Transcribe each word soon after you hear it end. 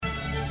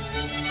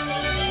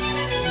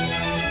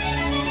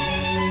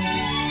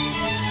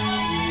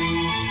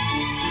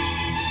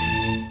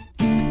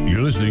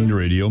listening to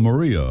Radio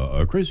Maria,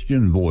 a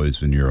Christian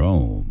voice in your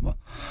home.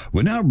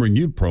 We now bring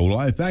you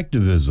pro-life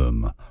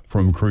activism,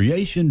 From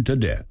Creation to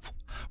Death,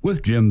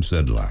 with Jim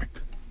Sedlak.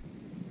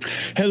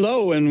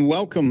 Hello and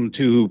welcome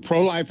to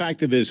Pro-Life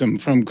Activism,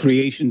 From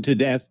Creation to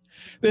Death.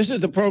 This is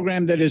the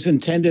program that is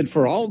intended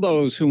for all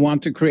those who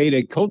want to create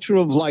a culture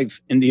of life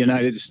in the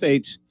United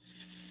States.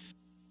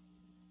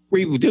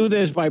 We do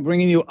this by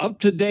bringing you up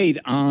to date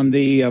on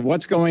the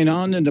what's going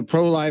on in the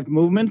pro-life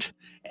movement,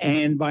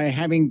 and by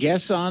having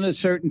guests on at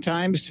certain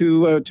times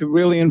to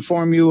really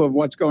inform you of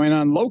what's going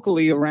on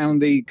locally around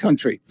the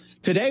country.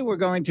 Today, we're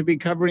going to be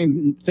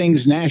covering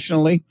things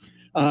nationally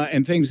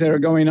and things that are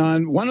going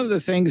on. One of the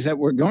things that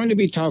we're going to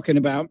be talking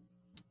about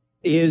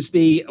is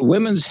the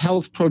Women's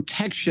Health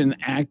Protection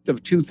Act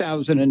of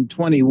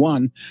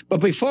 2021.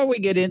 But before we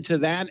get into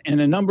that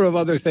and a number of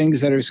other things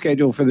that are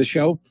scheduled for the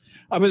show,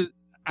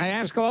 I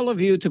ask all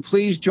of you to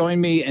please join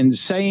me in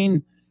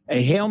saying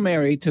a Hail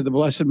Mary to the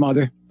Blessed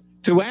Mother,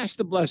 to ask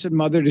the Blessed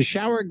Mother to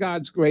shower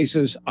God's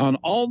graces on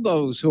all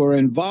those who are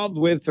involved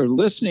with or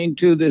listening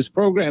to this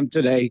program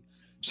today,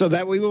 so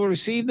that we will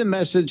receive the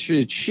message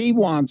that she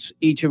wants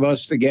each of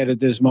us to get at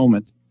this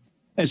moment.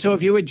 And so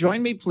if you would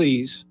join me,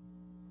 please.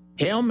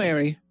 Hail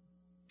Mary,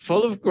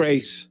 full of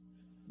grace,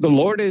 the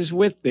Lord is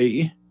with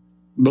thee.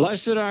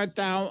 Blessed art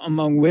thou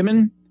among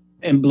women,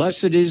 and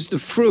blessed is the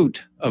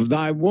fruit of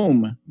thy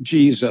womb,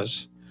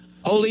 Jesus.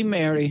 Holy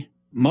Mary,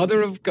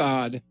 Mother of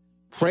God,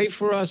 pray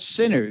for us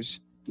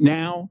sinners,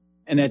 now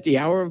and at the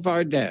hour of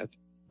our death.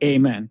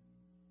 Amen.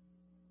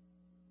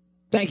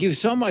 Thank you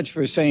so much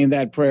for saying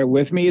that prayer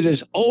with me. It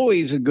is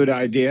always a good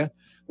idea,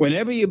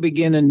 whenever you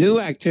begin a new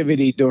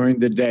activity during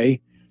the day,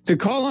 to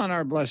call on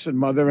our Blessed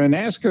Mother and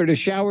ask her to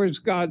shower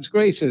God's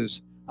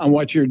graces on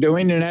what you're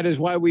doing. And that is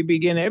why we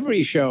begin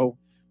every show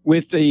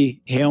with the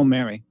Hail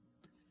Mary.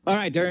 All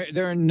right, there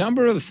are a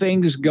number of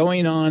things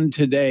going on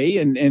today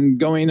and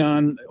going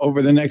on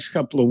over the next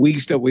couple of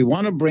weeks that we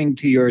want to bring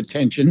to your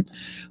attention.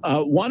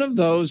 One of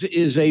those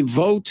is a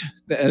vote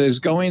that is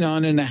going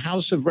on in the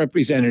House of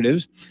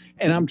Representatives,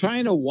 and I'm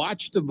trying to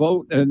watch the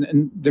vote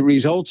and the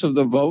results of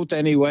the vote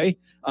anyway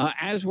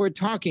as we're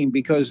talking,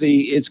 because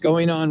it's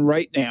going on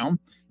right now.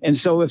 And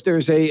so if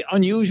there's a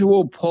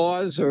unusual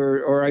pause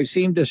or I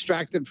seem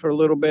distracted for a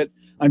little bit,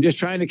 I'm just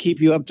trying to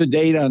keep you up to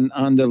date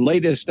on the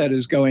latest that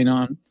is going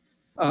on.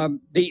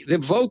 The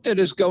vote that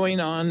is going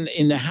on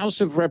in the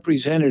House of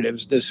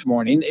Representatives this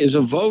morning is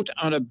a vote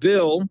on a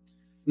bill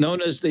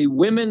known as the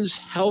Women's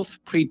Health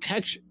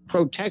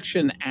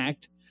Protection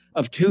Act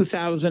of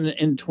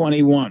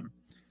 2021.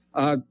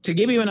 To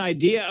give you an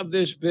idea of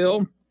this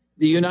bill,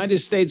 the United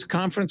States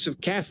Conference of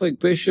Catholic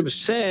Bishops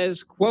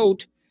says,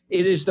 quote,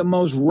 it is the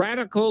most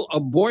radical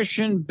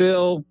abortion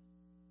bill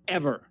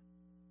ever,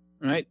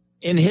 right,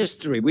 in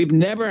history. We've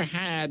never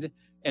had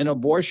an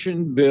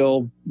abortion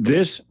bill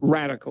this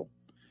radical.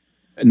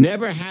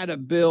 Never had a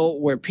bill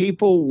where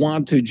people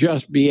want to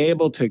just be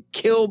able to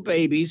kill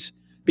babies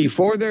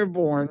before they're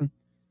born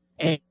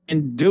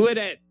and do it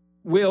at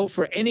will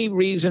for any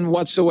reason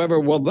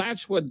whatsoever. Well,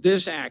 that's what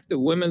this act, the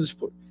Women's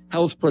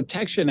Health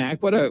Protection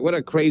Act, what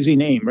a crazy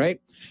name, right?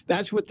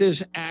 That's what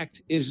this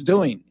act is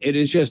doing. It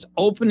is just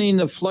opening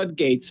the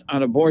floodgates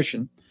on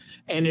abortion,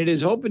 and it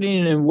is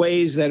opening it in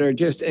ways that are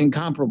just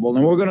incomparable.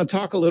 And we're going to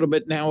talk a little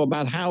bit now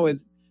about how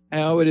it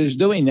is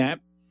doing that.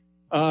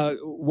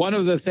 One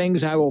of the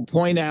things I will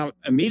point out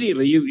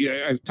immediately,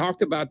 I've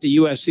talked about the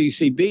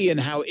USCCB and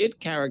how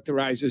it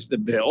characterizes the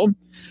bill.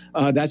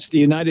 That's the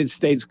United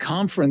States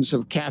Conference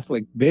of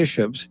Catholic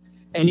Bishops.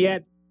 And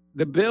yet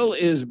the bill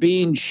is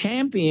being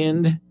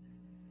championed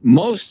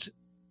most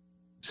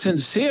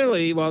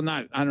sincerely. Well,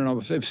 I don't know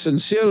if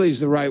sincerely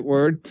is the right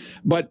word,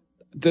 but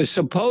the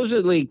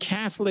supposedly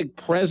Catholic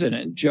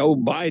president, Joe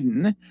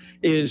Biden,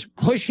 is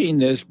pushing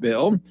this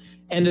bill,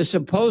 and the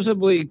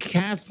supposedly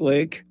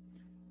Catholic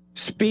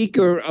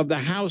Speaker of the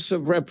House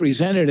of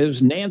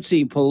Representatives,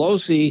 Nancy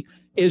Pelosi,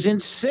 is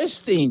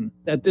insisting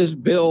that this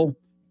bill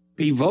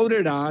be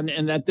voted on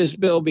and that this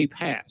bill be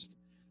passed.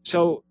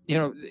 So,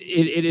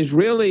 it is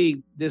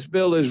really, this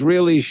bill is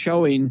really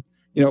showing,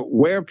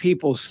 where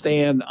people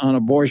stand on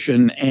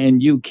abortion,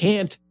 and you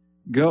can't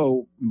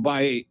go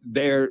by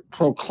their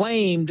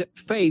proclaimed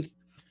faith,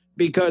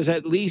 because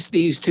at least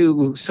these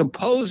two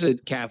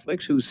supposed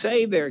Catholics who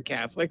say they're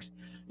Catholics,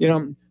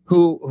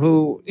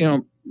 who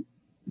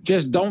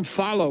just don't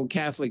follow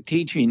Catholic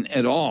teaching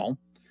at all.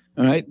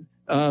 All right.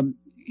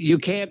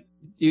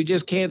 You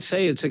just can't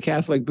say it's a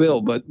Catholic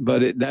bill, but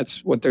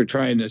that's what they're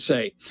trying to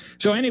say.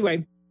 So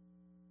anyway,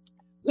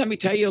 let me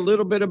tell you a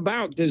little bit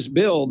about this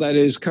bill that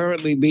is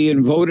currently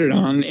being voted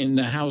on in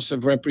the House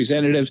of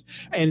Representatives.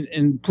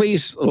 And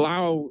please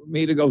allow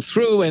me to go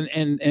through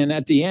and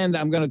at the end,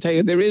 I'm going to tell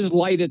you there is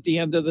light at the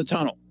end of the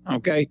tunnel.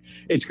 Okay.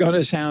 It's going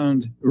to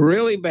sound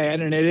really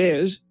bad, and it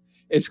is.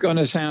 It's going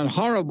to sound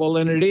horrible,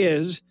 and it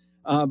is.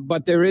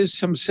 But there is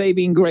some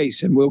saving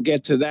grace, and we'll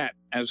get to that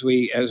as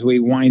we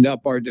wind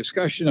up our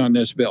discussion on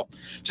this bill.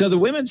 So the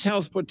Women's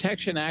Health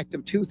Protection Act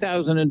of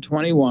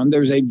 2021,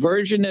 there's a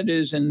version that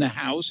is in the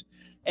House,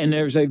 and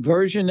there's a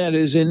version that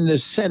is in the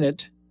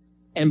Senate.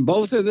 and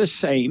both are the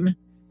same.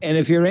 And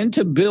if you're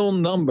into bill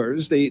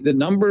numbers, the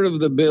number of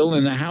the bill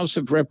in the House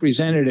of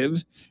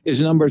Representatives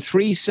is number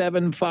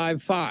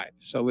 3755.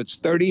 So it's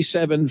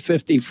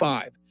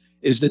 3755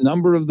 is the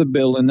number of the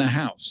bill in the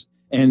House.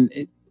 And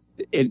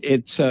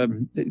it's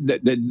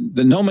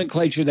the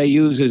nomenclature they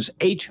use is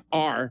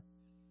HR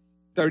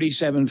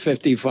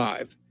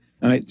 3755.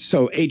 All right.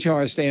 So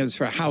HR stands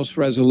for House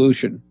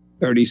Resolution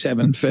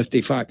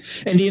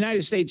 3755. In the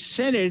United States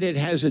Senate, it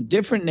has a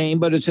different name,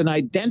 but it's an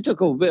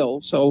identical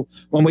bill. So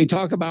when we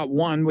talk about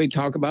one, we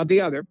talk about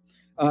the other.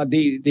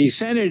 The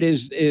Senate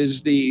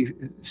is the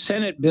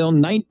Senate Bill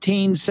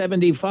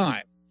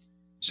 1975.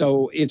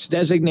 So it's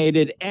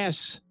designated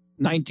S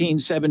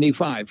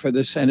 1975 for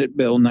the Senate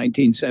Bill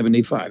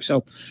 1975.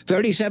 So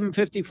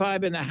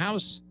 3755 in the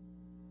House,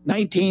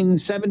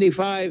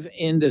 1975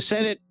 in the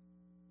Senate,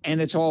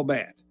 and it's all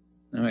bad.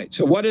 All right.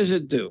 So what does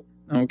it do?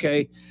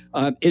 Okay.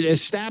 It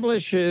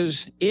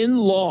establishes in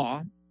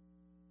law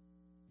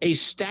a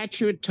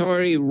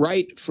statutory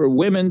right for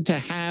women to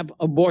have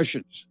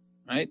abortions.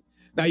 Right.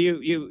 Now,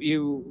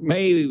 you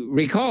may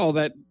recall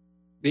that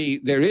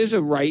there is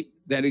a right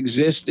that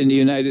exists in the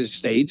United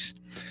States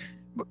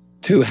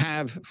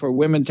for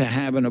women to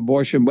have an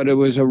abortion, but it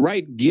was a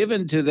right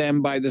given to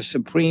them by the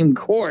Supreme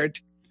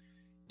Court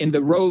in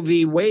the Roe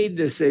v. Wade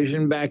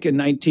decision back in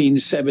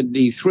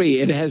 1973.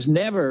 It has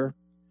never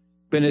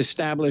been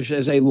established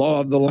as a law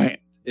of the land.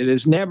 It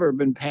has never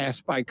been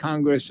passed by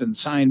Congress and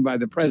signed by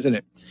the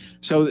president.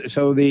 So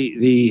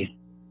the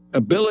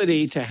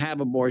ability to have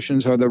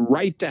abortions, or the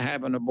right to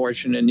have an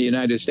abortion in the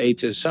United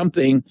States, is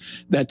something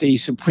that the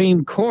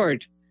Supreme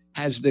Court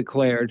has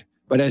declared,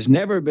 but has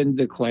never been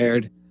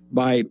declared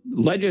by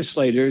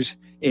legislators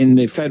in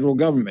the federal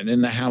government,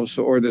 in the House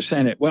or the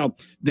Senate. Well,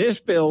 this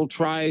bill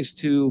tries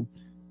to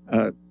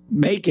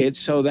make it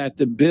so that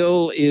the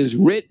bill is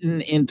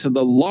written into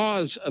the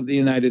laws of the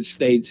United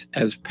States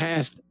as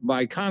passed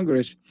by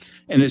Congress,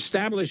 and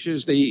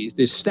establishes the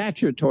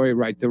statutory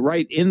right, the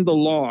right in the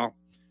law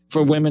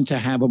for women to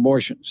have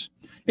abortions.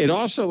 It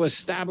also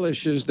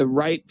establishes the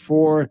right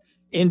for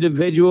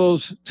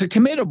individuals to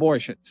commit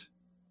abortions.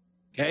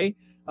 Okay.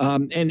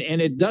 And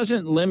it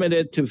doesn't limit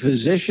it to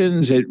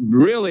physicians. It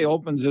really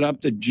opens it up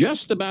to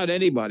just about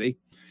anybody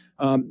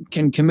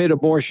can commit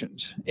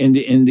abortions in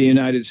the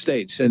United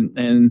States.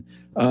 And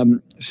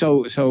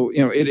so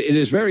it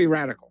is very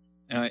radical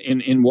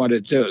in what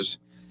it does.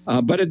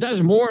 But it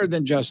does more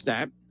than just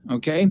that.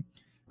 Okay.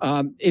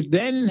 It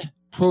then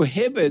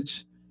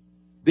prohibits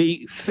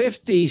the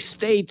 50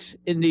 states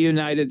in the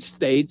United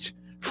States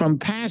from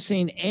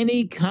passing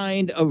any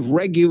kind of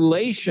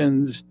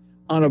regulations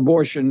on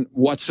abortion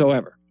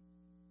whatsoever.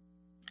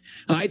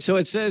 All right, so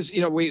it says,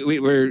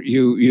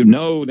 we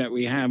know that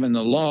we have in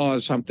the law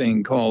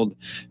something called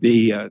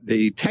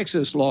the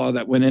Texas law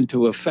that went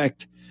into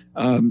effect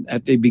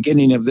at the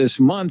beginning of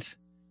this month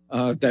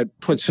that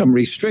put some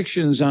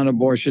restrictions on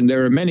abortion.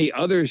 There are many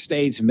other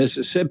states.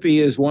 Mississippi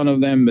is one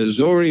of them,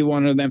 Missouri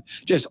one of them,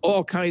 just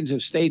all kinds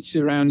of states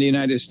around the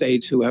United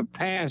States who have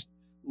passed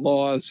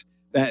laws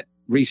that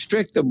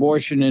restrict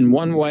abortion in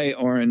one way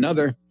or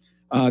another.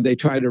 They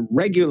try to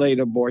regulate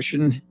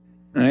abortion,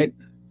 right?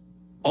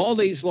 All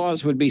these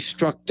laws would be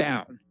struck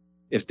down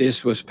if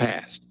this was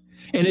passed.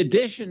 In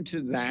addition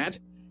to that,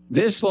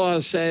 this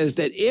law says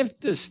that if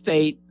the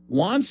state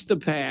wants to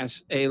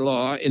pass a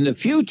law in the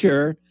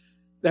future,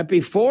 that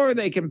before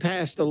they can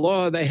pass the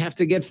law, they have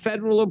to get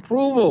federal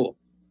approval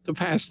to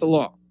pass the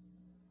law.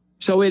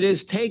 So it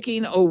is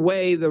taking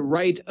away the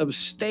right of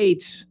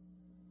states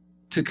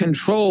to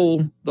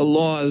control the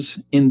laws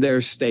in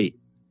their state.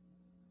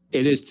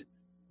 It is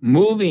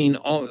moving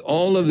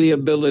all of the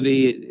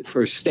ability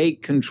for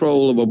state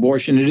control of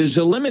abortion. It is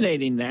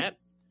eliminating that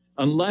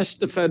unless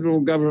the federal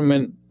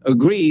government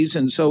agrees.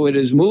 And so it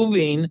is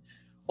moving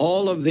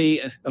all of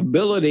the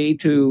ability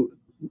to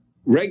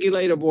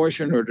regulate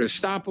abortion or to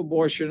stop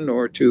abortion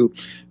or to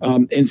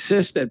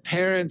insist that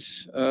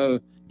parents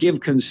give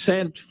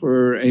consent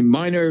for a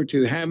minor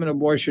to have an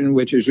abortion,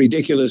 which is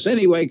ridiculous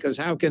anyway, because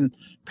how can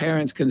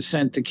parents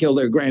consent to kill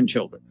their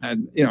grandchildren?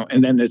 And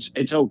then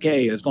it's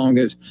okay as long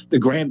as the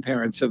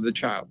grandparents of the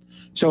child.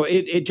 So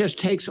it just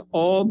takes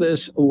all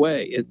this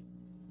away,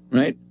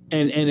 right?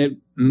 And it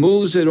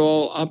moves it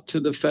all up to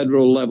the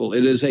federal level.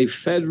 It is a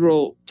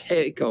federal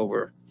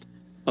takeover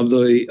of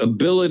the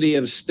ability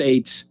of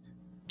states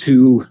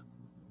to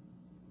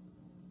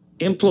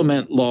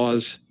implement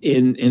laws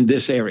in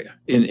this area,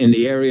 in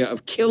the area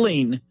of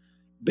killing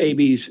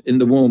babies in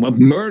the womb, of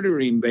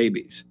murdering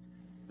babies,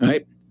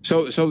 right?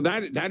 So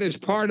that is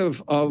part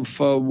of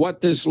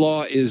what this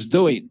law is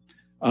doing.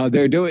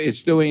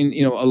 It's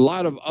doing a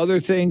lot of other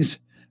things.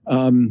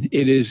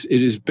 It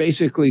is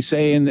basically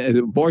saying that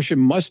abortion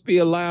must be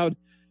allowed,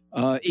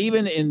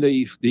 even in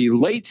the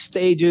late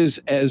stages,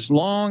 as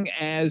long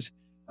as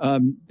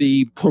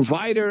the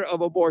provider of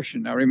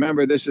abortion. Now,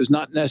 remember, this is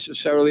not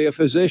necessarily a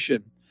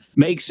physician.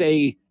 Makes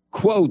a,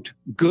 quote,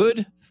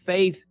 good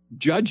faith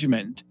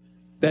judgment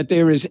that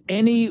there is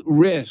any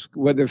risk,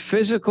 whether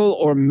physical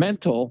or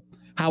mental,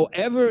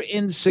 however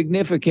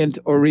insignificant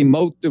or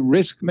remote the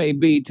risk may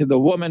be to the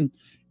woman.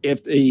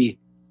 If the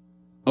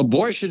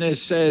abortionist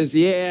says,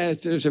 yeah,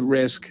 there's a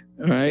risk,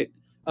 all right,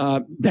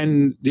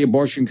 then the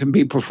abortion can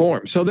be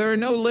performed. So there are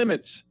no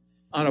limits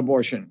on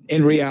abortion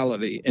in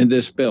reality in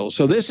this bill.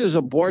 So this is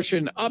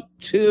abortion up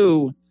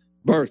to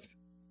birth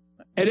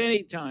at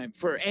any time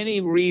for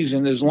any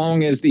reason, as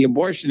long as the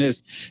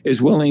abortionist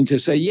is willing to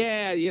say,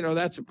 yeah,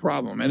 that's a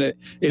problem. And it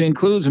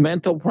includes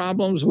mental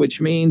problems,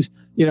 which means,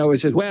 it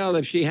says, well,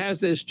 if she has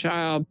this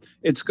child,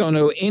 it's going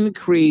to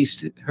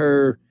increase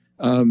her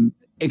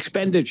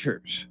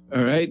expenditures.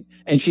 All right.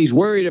 And she's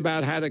worried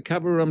about how to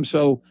cover them.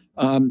 So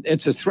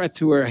it's a threat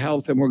to her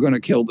health, and we're going to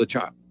kill the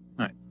child.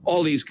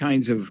 All these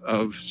kinds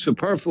of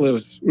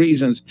superfluous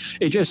reasons.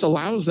 It just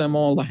allows them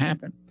all to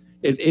happen.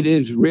 It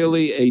is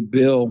really a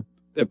bill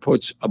that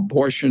puts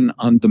abortion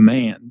on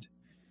demand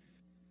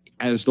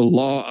as the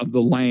law of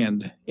the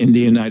land in the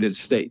United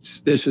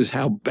States. This is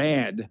how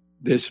bad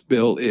this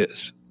bill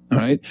is. All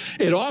right.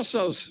 It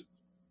also,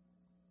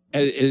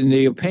 in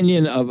the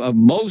opinion of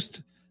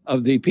most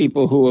of the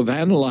people who have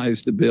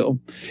analyzed the bill,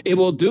 it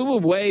will do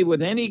away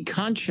with any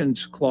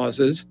conscience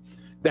clauses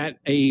that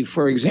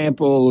for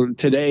example,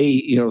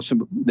 today,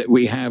 that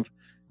we have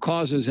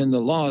clauses in the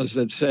laws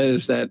that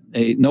says that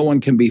no one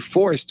can be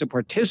forced to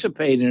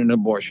participate in an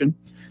abortion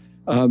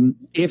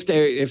if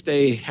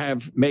they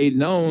have made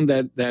known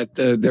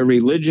that their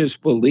religious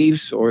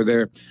beliefs or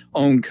their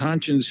own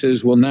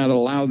consciences will not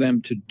allow them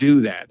to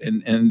do that.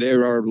 And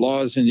there are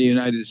laws in the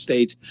United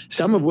States,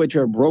 some of which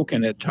are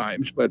broken at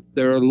times, but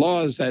there are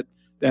laws that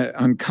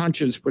on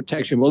conscience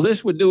protection. Well,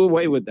 this would do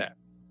away with that.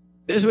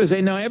 This would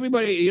say, no,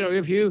 everybody,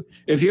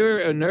 if you're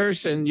a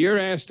nurse and you're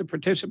asked to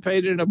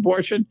participate in an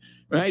abortion,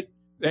 right,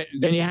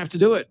 then you have to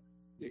do it.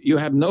 You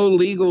have no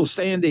legal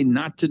standing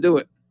not to do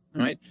it.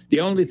 Right. The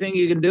only thing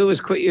you can do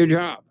is quit your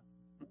job.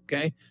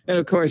 OK. And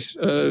of course,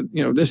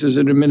 this is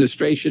an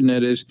administration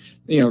that is,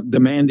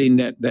 demanding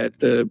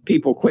that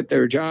people quit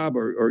their job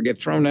or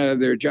get thrown out of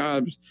their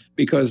jobs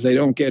because they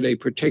don't get a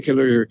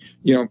particular,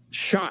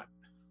 shot.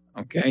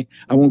 OK.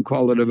 I won't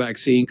call it a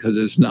vaccine because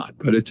it's not,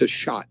 but it's a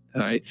shot.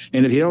 All right.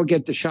 And if you don't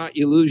get the shot,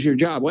 you lose your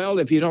job. Well,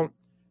 if you don't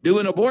do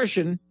an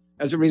abortion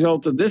as a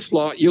result of this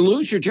law, you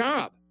lose your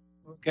job.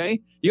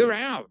 OK. You're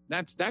out.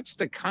 That's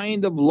the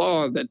kind of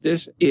law that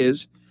this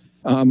is.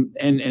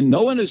 And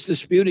no one is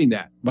disputing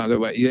that, by the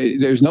way.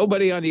 There's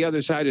nobody on the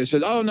other side who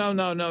says, oh,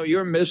 no,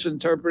 you're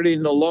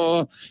misinterpreting the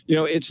law.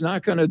 It's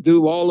not going to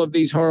do all of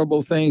these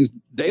horrible things.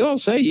 They all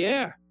say,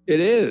 yeah, it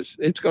is.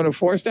 It's going to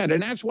force that.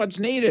 And that's what's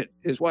needed,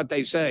 is what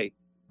they say.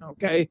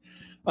 OK,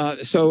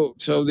 so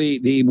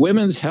the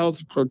Women's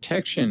Health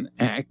Protection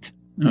Act,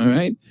 all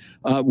right,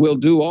 will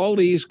do all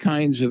these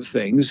kinds of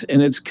things.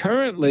 And it's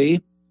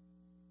currently,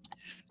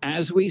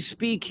 as we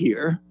speak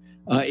here,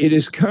 it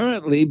is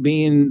currently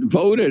being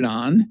voted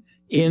on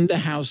in the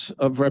House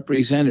of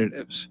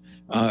Representatives.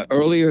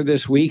 Earlier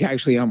this week,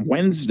 actually on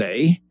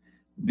Wednesday,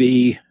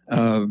 the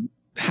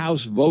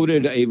House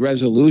voted a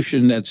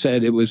resolution that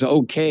said it was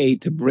okay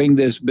to bring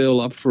this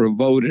bill up for a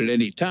vote at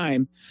any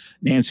time.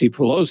 Nancy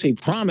Pelosi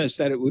promised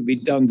that it would be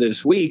done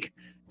this week,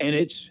 and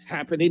it's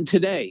happening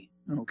today.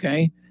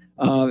 Okay.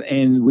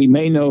 And we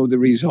may know the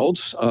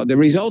results. The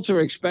results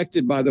are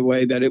expected, by the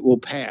way, that it will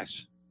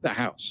pass the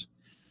House.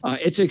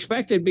 It's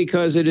expected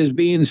because it is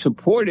being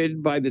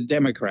supported by the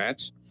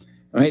Democrats,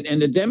 right?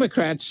 And the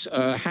Democrats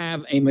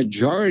have a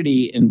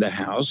majority in the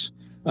House.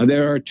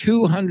 There are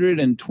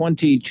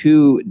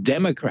 222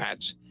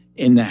 Democrats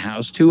in the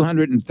House,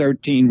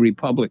 213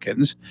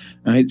 Republicans,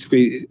 right?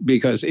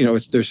 Because,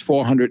 there's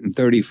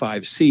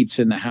 435 seats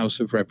in the House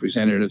of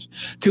Representatives.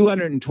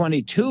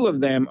 222 of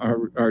them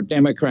are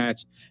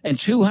Democrats, and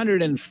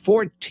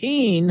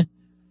 214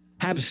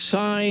 have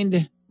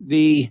signed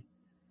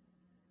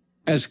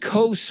as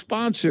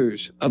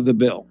co-sponsors of the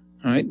bill.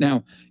 All right.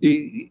 Now,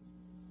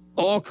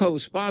 all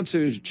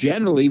co-sponsors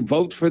generally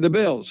vote for the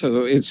bill.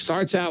 So it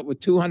starts out with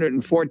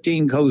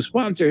 214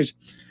 co-sponsors,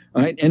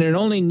 right? And it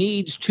only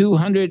needs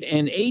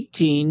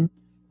 218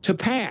 to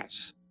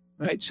pass,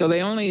 right? So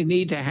they only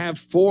need to have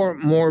 4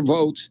 more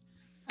votes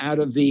out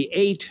of the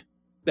 8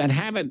 that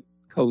haven't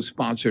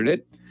co-sponsored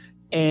it.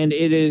 And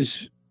it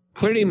is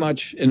pretty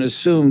much an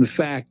assumed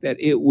fact that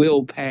it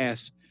will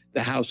pass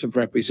the House of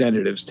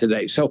Representatives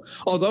today. So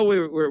although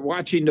we're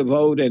watching the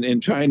vote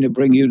and trying to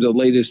bring you the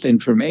latest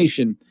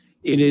information,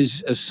 it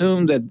is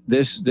assumed that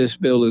this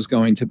bill is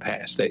going to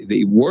pass.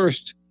 The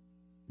worst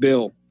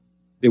bill,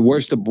 the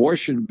worst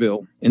abortion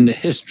bill in the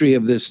history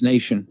of this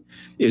nation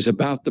is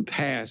about to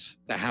pass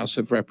the House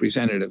of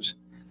Representatives.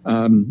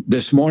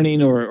 This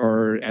morning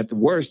or at the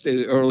worst,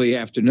 early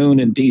afternoon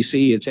in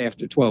D.C., it's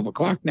after 12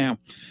 o'clock now.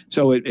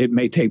 So it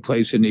may take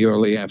place in the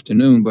early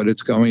afternoon, but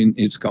it's going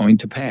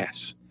to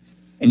pass.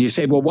 And you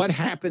say, well, what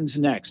happens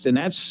next? And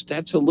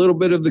that's a little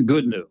bit of the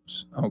good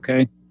news,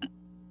 okay?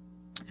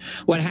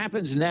 What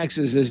happens next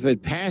is if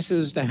it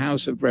passes the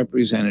House of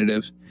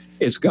Representatives,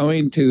 it's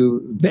going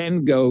to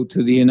then go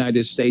to the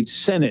United States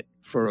Senate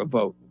for a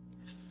vote.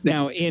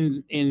 Now,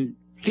 in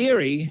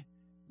theory,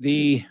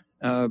 the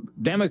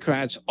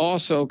Democrats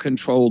also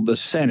controlled the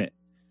Senate.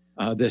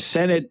 The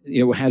Senate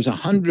has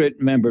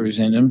 100 members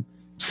in them.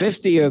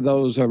 50 of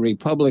those are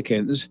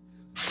Republicans.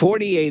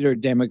 48 are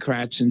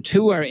Democrats and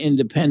 2 are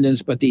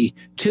independents, but the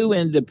 2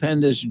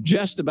 independents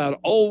just about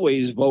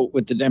always vote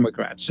with the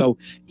Democrats. So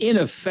in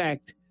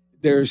effect,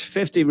 there's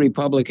 50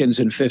 Republicans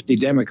and 50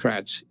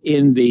 Democrats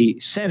in the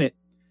Senate.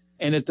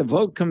 And if the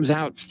vote comes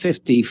out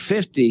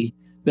 50-50,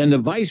 then the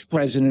vice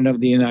president of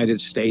the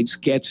United States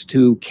gets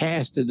to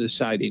cast a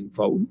deciding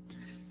vote.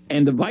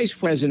 And the vice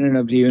president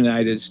of the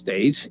United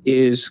States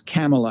is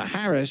Kamala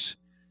Harris,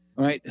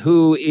 right,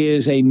 who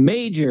is a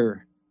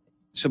major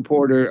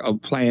supporter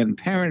of Planned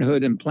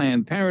Parenthood, and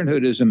Planned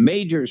Parenthood is a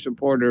major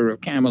supporter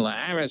of Kamala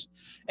Harris.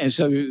 And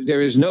so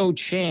there is no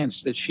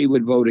chance that she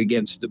would vote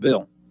against the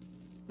bill,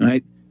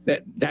 right?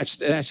 That's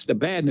the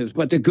bad news.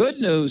 But the good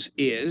news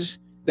is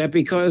that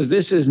because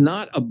this is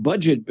not a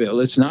budget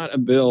bill, it's not a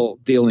bill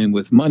dealing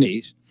with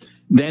monies,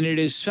 then it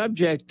is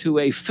subject to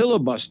a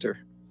filibuster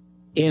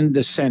in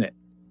the Senate.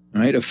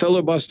 Right, a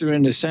filibuster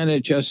in the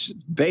Senate just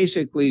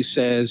basically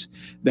says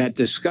that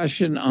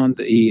discussion on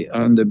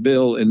the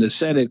bill in the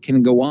Senate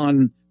can go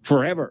on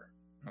forever.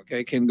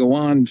 Okay, can go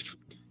on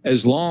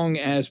as long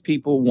as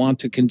people want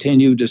to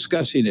continue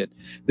discussing it.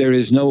 There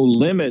is no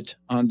limit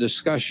on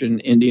discussion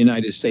in the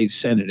United States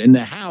Senate. In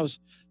the House,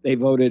 they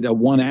voted a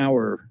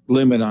 1-hour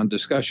limit on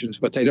discussions,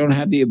 but they don't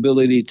have the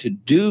ability to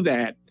do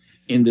that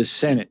in the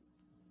Senate.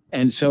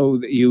 And so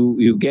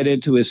you get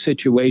into a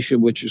situation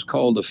which is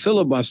called a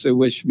filibuster,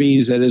 which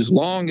means that as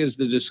long as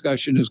the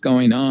discussion is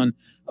going on,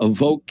 a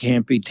vote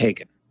can't be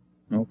taken.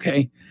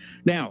 Okay.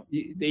 Now,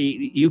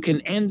 you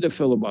can end the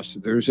filibuster.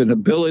 There's an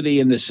ability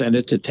in the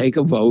Senate to take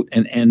a vote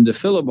and end the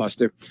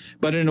filibuster.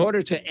 But in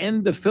order to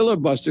end the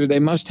filibuster, they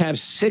must have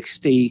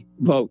 60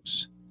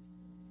 votes.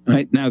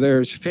 Right now,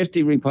 there's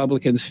 50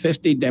 Republicans,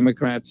 50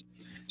 Democrats.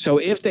 So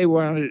if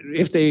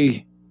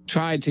they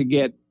tried to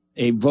get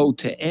a vote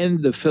to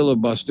end the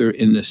filibuster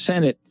in the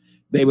Senate,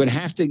 they would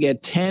have to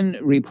get 10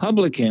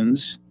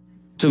 Republicans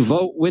to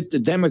vote with the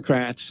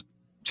Democrats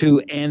to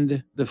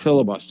end the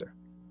filibuster.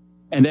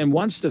 And then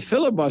once the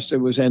filibuster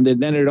was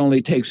ended, then it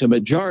only takes a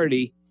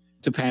majority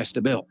to pass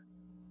the bill.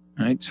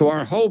 Right? So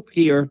our hope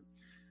here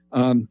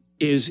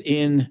is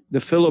in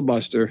the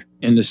filibuster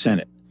in the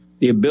Senate,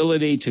 the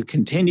ability to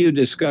continue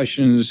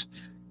discussions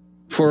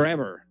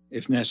forever,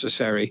 if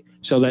necessary,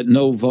 so that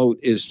no vote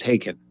is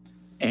taken.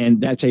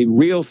 And that's a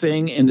real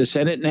thing in the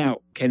Senate.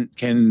 Now, can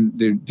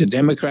the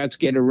Democrats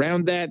get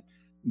around that?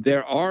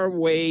 There are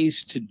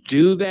ways to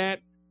do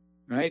that,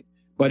 right?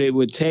 But it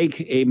would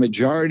take a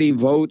majority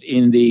vote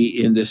in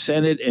the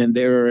Senate, and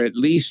there are at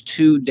least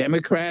 2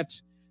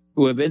 Democrats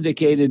who have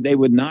indicated they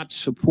would not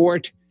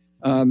support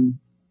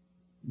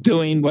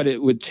doing what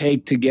it would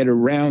take to get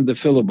around the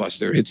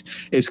filibuster.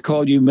 It's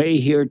called, you may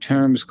hear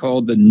terms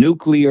called the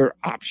nuclear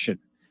option.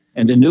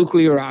 And the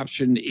nuclear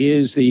option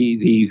is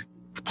the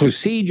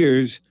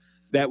procedures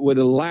that would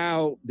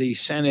allow the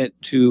Senate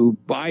to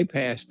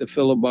bypass the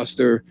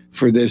filibuster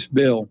for this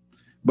bill.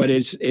 But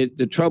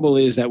the trouble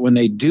is that when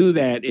they do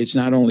that, it's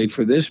not only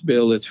for this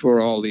bill, it's for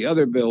all the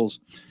other bills.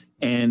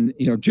 And,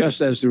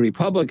 just as the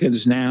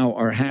Republicans now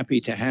are happy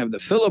to have the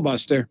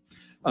filibuster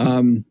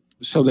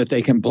so that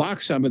they can block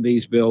some of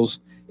these bills,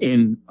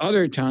 in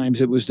other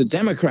times it was the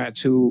Democrats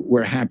who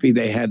were happy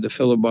they had the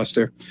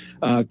filibuster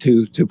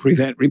to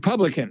prevent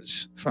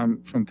Republicans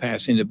from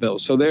passing the bill.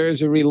 So there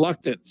is a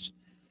reluctance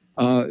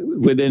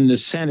within the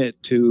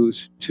Senate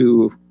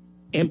to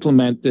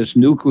implement this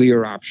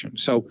nuclear option.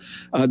 So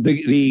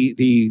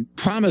the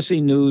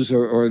promising news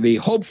or the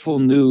hopeful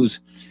news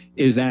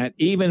is that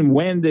even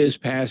when this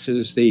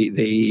passes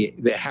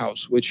the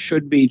House, which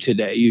should be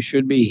today, you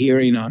should be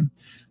hearing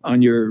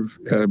on your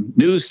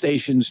news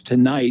stations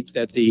tonight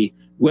that the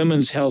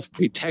Women's Health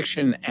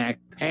Protection Act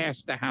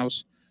passed the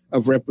House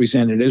of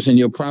Representatives, and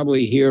you'll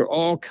probably hear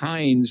all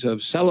kinds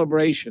of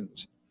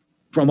celebrations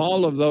from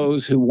all of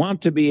those who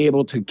want to be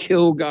able to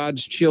kill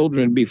God's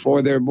children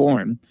before they're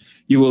born.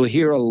 You will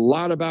hear a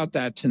lot about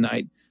that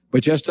tonight,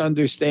 but just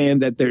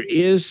understand that there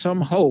is some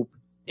hope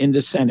in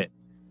the Senate.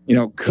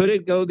 Could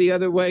it go the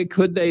other way?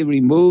 Could they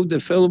remove the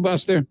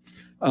filibuster?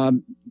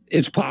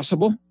 It's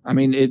possible. I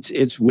mean,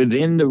 it's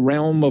within the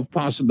realm of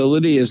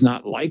possibility. Is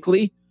not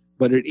likely,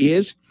 but it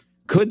is.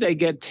 Could they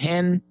get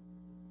 10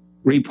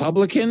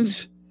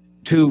 Republicans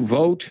to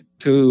vote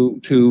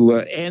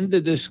to end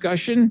the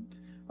discussion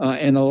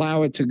and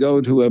allow it to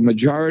go to a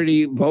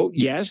majority vote?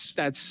 Yes,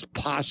 that's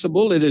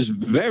possible. It is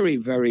very,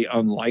 very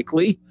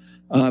unlikely.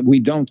 We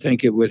don't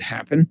think it would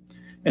happen.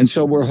 And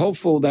so we're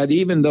hopeful that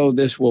even though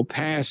this will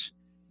pass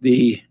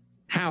the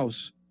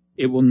House,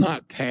 it will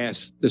not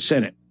pass the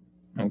Senate.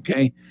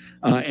 Okay.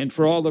 And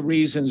for all the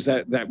reasons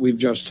that we've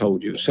just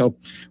told you. So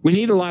we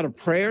need a lot of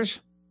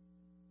prayers.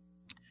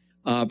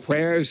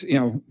 Prayers,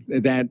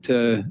 that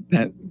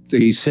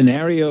the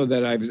scenario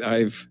that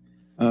I've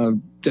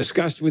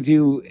discussed with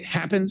you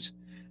happens,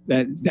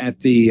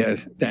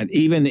 that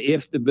even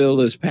if the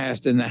bill is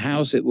passed in the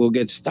House, it will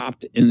get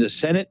stopped in the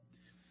Senate.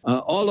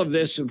 All of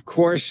this, of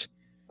course,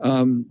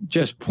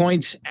 just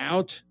points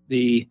out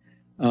the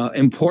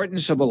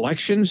importance of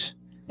elections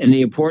and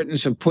the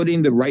importance of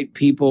putting the right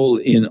people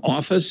in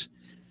office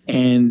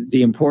and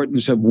the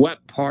importance of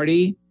what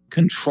party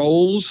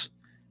controls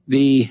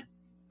the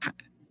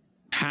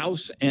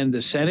House and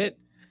the Senate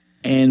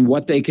and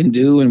what they can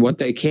do and what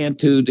they can't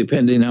do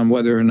depending on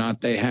whether or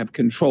not they have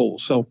control.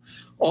 So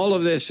all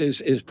of this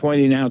is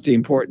pointing out the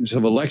importance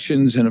of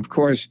elections. And of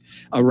course,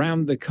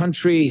 around the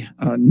country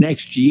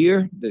next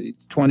year,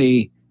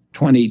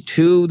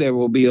 2022, there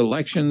will be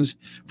elections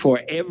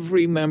for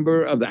every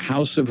member of the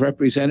House of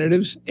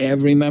Representatives.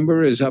 Every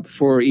member is up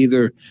for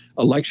either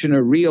election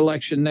or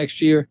re-election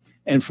next year,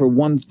 and for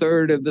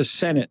 1/3 of the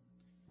Senate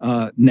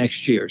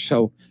next year.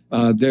 So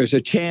there's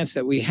a chance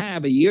that we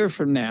have a year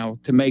from now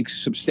to make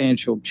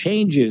substantial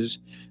changes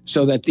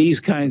so that these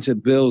kinds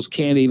of bills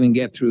can't even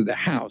get through the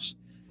House.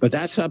 But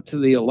that's up to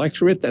the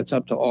electorate. That's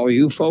up to all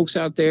you folks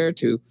out there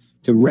to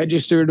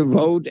register to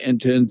vote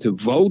and to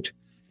vote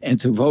and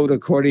to vote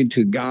according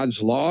to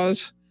God's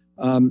laws.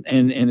 And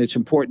it's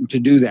important to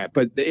do that.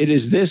 But it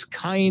is this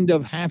kind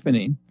of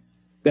happening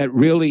that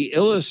really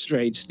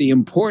illustrates the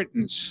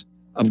importance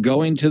of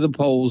going to the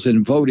polls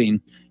and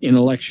voting in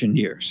election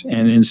years.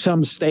 And in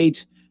some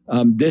states,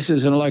 this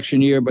is an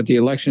election year, but the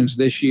elections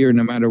this year,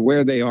 no matter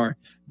where they are,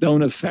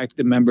 don't affect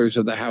the members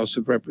of the House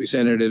of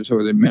Representatives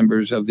or the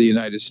members of the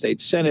United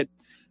States Senate.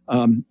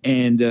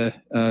 And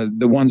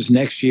the ones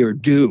next year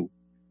do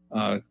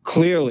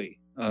clearly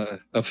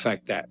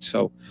affect that.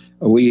 So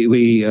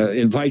we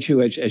invite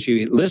you as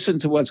you listen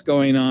to what's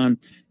going on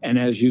and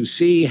as you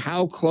see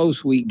how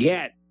close we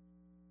get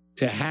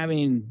to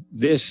having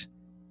this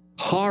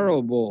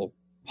horrible,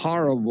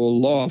 horrible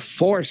law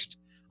forced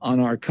on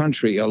our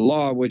country, a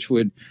law which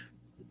would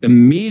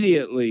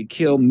immediately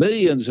kill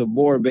millions of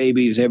more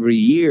babies every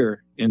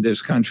year in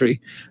this country.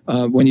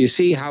 When you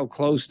see how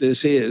close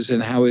this is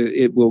and how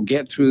it will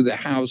get through the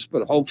House,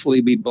 but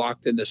hopefully be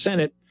blocked in the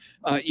Senate,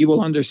 you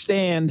will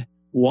understand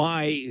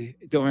why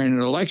during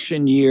an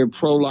election year,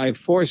 pro-life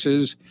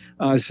forces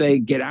say,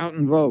 get out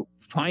and vote.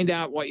 Find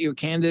out what your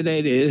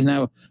candidate is.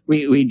 Now,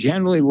 we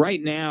generally,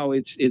 right now,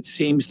 it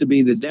seems to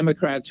be the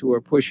Democrats who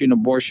are pushing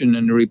abortion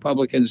and the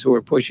Republicans who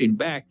are pushing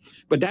back.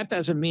 But that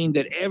doesn't mean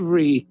that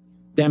every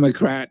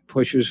Democrat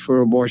pushes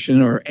for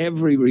abortion or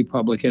every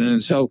Republican.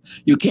 And so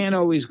you can't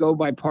always go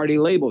by party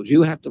labels.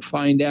 You have to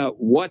find out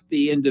what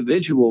the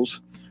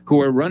individuals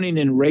who are running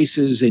in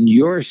races in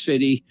your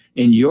city,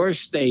 in your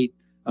state,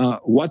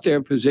 what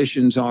their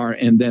positions are,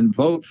 and then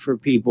vote for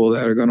people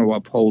that are going to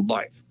uphold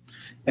life.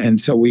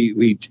 And so we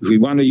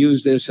want to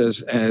use this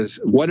as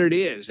what it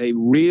is, a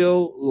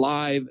real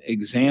live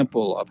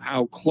example of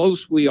how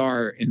close we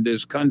are in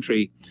this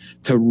country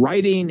to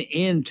writing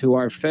into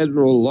our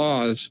federal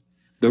laws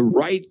the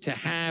right to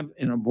have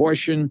an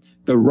abortion,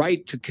 the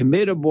right to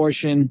commit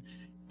abortion,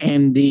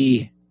 and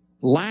the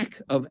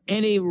lack of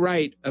any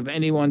right of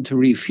anyone to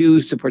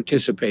refuse to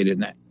participate in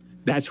that.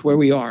 That's where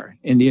we are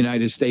in the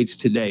United States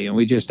today, and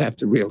we just have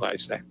to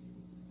realize that.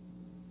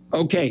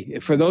 Okay,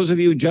 for those of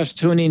you just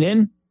tuning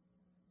in,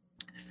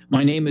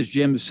 my name is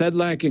Jim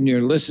Sedlak, and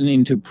you're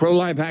listening to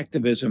Pro-Life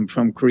Activism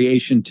from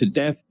Creation to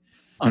Death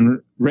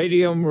on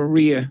Radio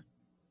Maria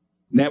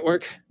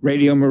Network,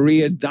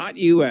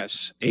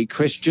 radiomaria.us, a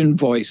Christian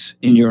voice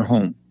in your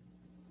home.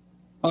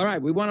 All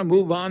right, we want to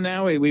move on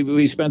now.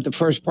 We spent the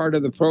first part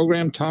of the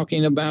program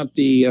talking about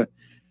the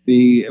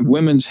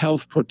Women's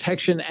Health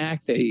Protection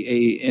Act,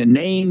 a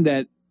name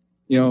that,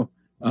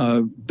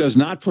 does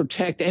not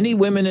protect any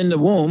women in the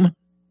womb.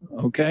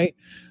 Okay,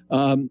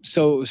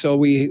 so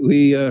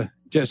we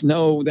just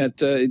know that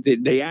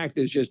the act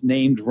is just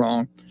named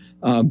wrong.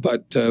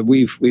 But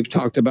we've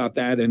talked about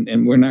that,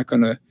 and we're not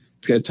going to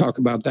talk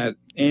about that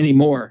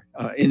anymore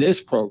in this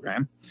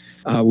program.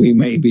 We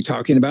may be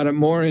talking about it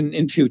more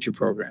in future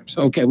programs.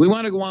 Okay, we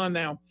want to go on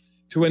now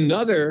to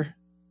another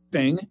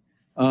thing,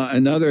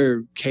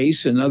 another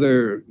case,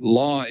 another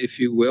law, if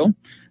you will,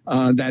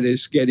 that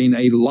is getting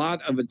a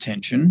lot of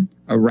attention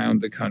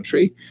around the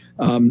country.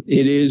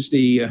 It is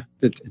the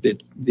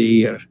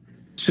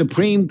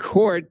Supreme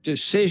Court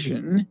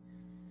decision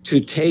to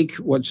take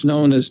what's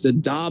known as the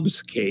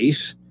Dobbs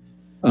case,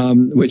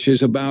 which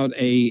is about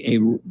a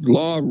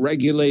law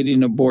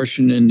regulating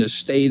abortion in the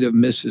state of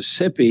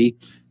Mississippi,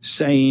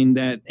 saying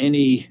that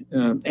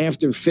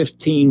after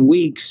 15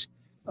 weeks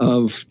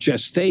of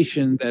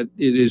gestation, that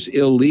it is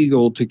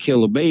illegal to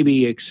kill a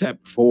baby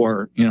except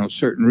for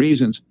certain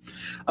reasons,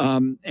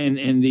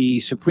 and the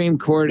Supreme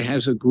Court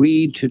has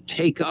agreed to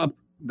take up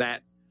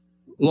that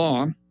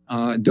law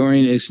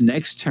during its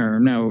next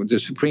term. Now, the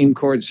Supreme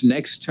Court's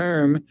next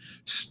term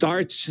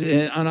starts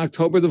on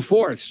October the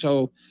 4th,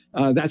 so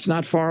that's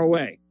not far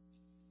away.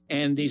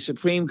 And the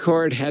Supreme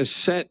Court has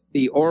set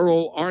the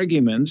oral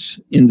arguments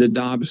in the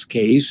Dobbs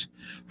case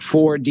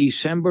for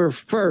December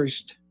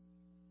 1st,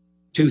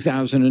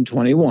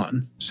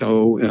 2021.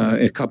 So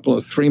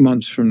a 3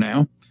 months from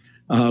now,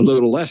 a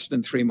little less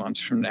than 3 months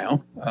from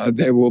now,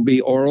 there will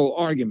be oral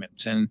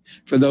arguments. And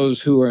for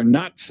those who are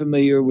not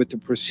familiar with the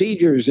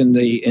procedures in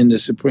the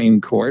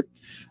Supreme Court,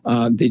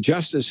 the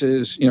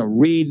justices,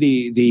 read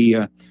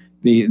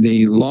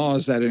the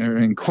laws that are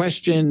in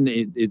question.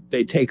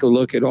 They take a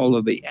look at all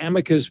of the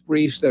amicus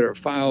briefs that are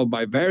filed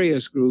by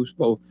various groups,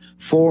 both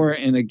for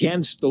and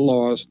against the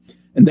laws.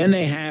 And then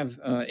they have,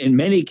 in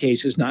many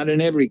cases, not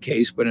in every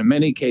case, but in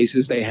many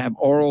cases, they have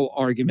oral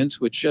arguments,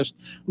 which just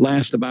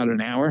last about an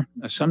hour,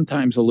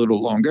 sometimes a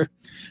little longer,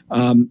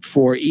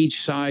 for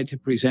each side to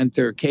present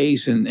their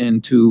case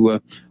and to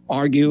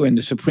argue, and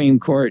the Supreme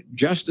Court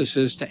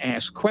justices to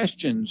ask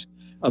questions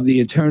of the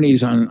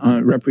attorneys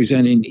on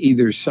representing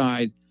either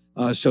side,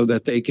 so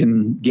that they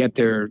can get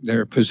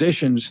their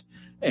positions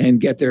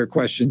and get their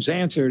questions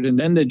answered. And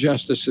then the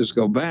justices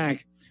go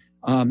back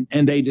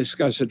and they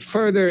discuss it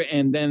further,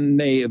 and then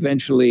they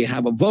eventually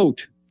have a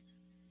vote.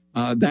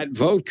 That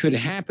vote could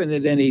happen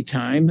at any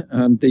time.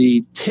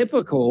 The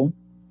typical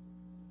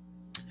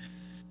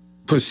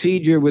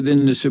procedure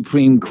within the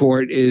Supreme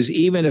Court is,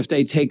 even if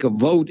they take a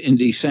vote in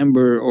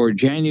December or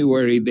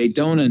January, they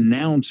don't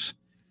announce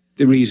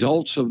the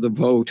results of the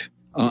vote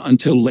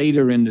until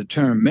later in the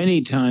term.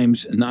 Many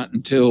times, not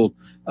until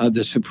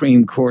the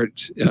Supreme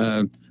Court's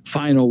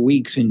final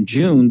weeks in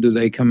June do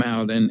they come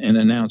out and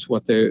announce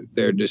what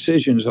their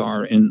decisions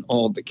are in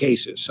all the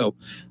cases. So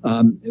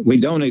we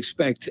don't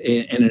expect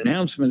an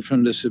announcement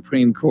from the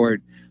Supreme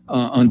Court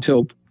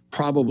until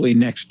probably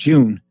next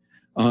June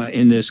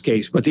in this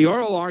case. But the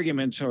oral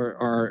arguments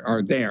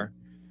are there,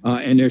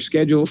 and they're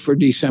scheduled for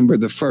December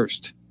the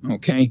 1st.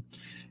 Okay.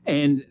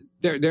 And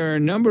there are a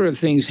number of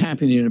things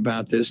happening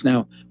about this.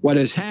 Now, what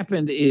has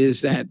happened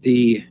is that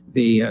the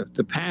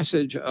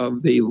passage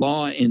of the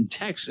law in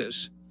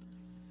Texas,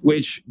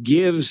 which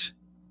gives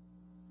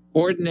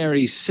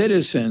ordinary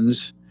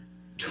citizens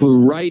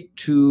the right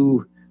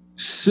to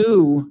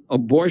sue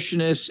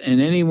abortionists and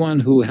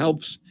anyone who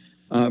helps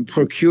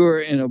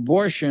procure an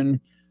abortion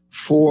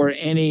for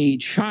any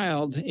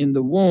child in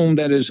the womb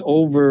that is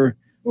over,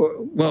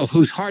 well,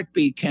 whose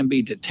heartbeat can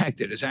be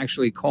detected. It's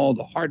actually called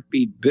the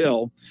heartbeat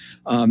bill.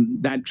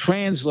 That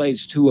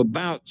translates to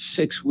about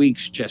 6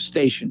 weeks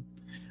gestation.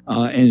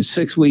 And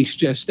 6 weeks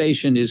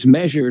gestation is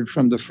measured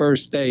from the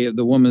first day of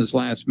the woman's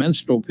last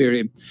menstrual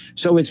period.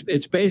 So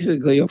it's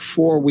basically a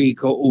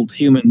 4-week-old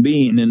human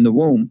being in the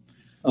womb.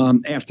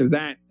 After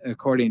that,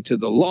 according to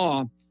the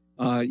law,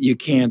 you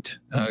can't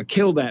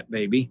kill that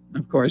baby.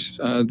 Of course,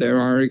 there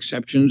are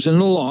exceptions in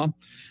the law.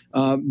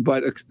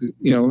 But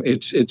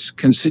it's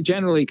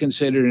generally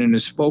considered and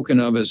is spoken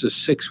of as a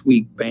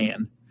 6-week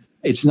ban.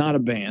 It's not a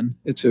ban.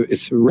 It's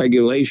a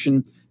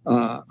regulation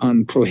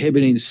on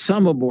prohibiting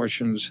some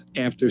abortions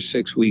after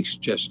 6 weeks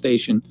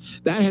gestation.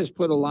 That has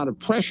put a lot of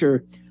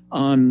pressure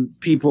on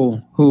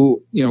people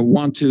who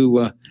want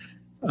to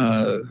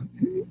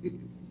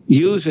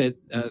use it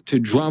to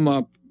drum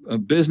up a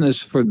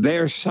business for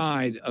their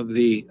side of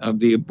the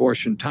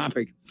abortion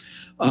topic.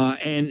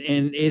 And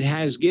it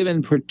has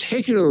given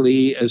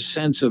particularly a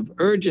sense of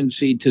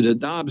urgency to the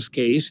Dobbs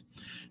case,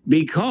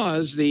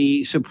 because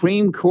the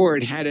Supreme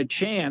Court had a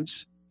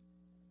chance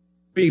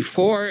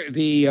before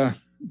the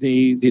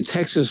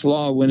Texas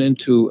law went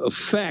into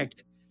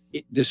effect.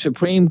 The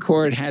Supreme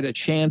Court had a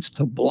chance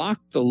to block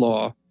the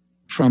law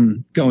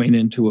from going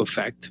into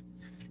effect.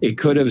 It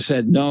could have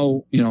said,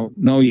 no,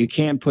 you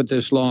can't put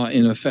this law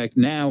in effect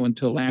now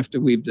until after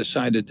we've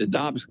decided the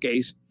Dobbs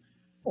case,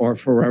 or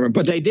forever.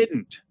 But they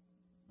didn't.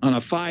 On a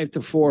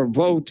 5-4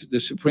 vote, the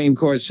Supreme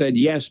Court said,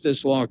 yes,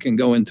 this law can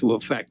go into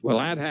effect. Well,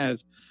 that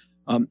has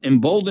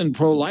emboldened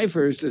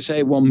pro-lifers to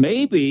say, well,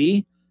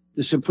 maybe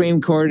the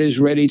Supreme Court is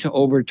ready to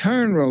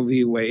overturn Roe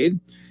v. Wade,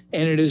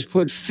 and it has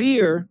put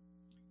fear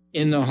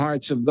in the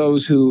hearts of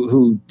those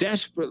who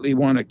desperately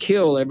want to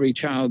kill every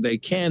child they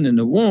can in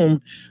the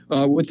womb,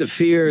 with the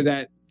fear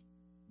that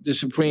the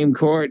Supreme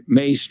Court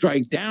may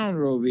strike down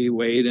Roe v.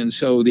 Wade. And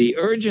so the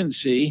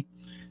urgency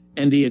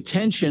and the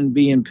attention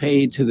being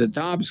paid to the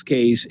Dobbs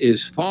case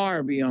is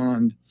far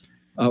beyond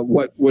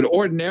what would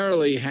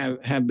ordinarily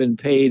have been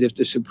paid if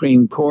the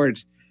Supreme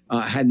Court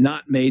had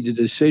not made the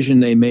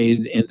decision they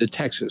made in the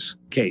Texas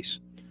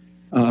case.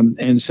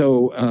 And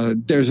so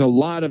there's a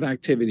lot of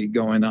activity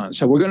going on.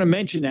 So we're going to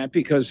mention that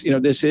because,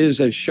 this is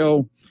a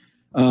show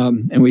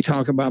and we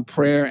talk about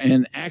prayer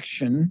and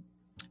action.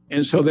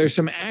 And so there's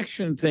some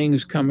action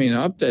things coming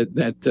up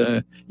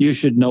that you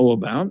should know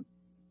about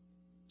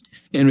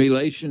in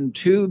relation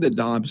to the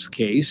Dobbs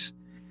case.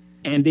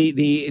 And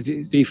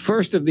the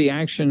first of the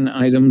action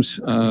items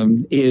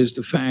is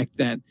the fact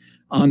that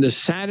on the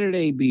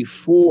Saturday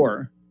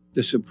before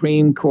the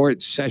Supreme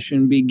Court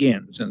session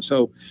begins. And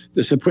so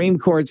the Supreme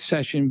Court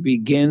session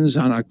begins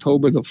on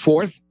October the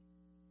 4th.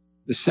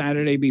 The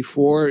Saturday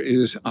before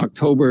is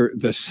October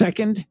the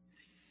 2nd.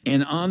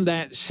 And on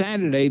that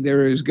Saturday,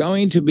 there is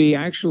going to be,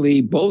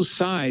 actually, both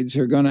sides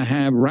are going to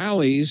have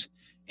rallies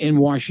in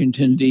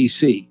Washington,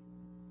 D.C.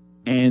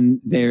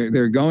 And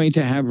they're going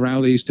to have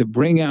rallies to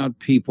bring out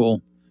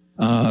people.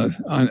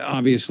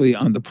 Obviously,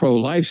 on the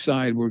pro-life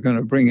side, we're going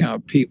to bring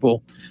out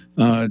people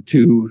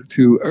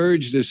to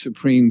urge the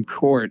Supreme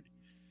Court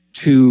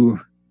to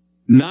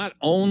not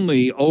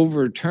only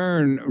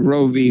overturn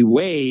Roe v.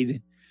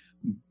 Wade,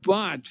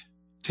 but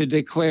to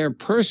declare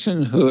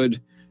personhood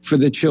for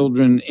the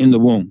children in the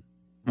womb.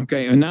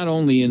 Okay, and not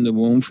only in the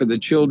womb, for the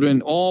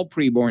children, all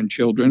preborn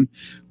children,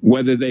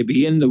 whether they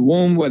be in the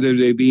womb, whether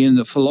they be in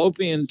the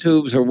fallopian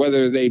tubes, or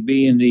whether they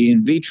be in the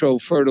in vitro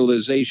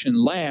fertilization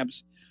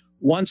labs,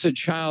 once a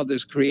child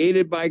is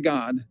created by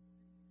God,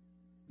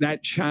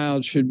 that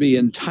child should be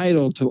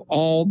entitled to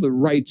all the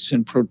rights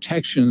and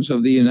protections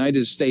of the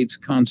United States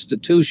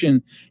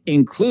Constitution,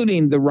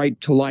 including the right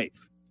to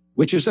life,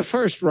 which is the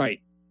first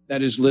right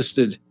that is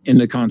listed in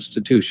the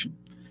Constitution.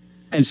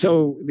 And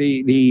so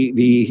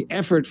the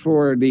effort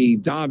for the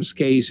Dobbs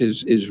case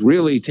is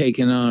really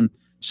taken on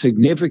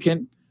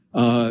significant.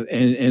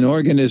 An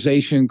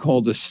organization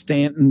called the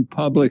Stanton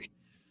Public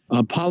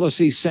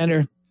Policy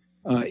Center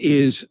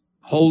is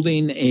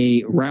holding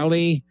a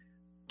rally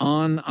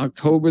on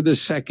October the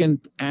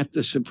 2nd at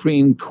the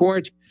Supreme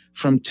Court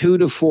from 2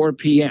 to 4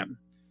 p.m.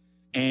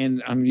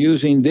 And I'm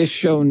using this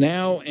show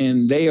now,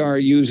 and they are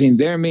using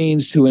their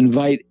means to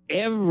invite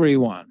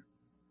everyone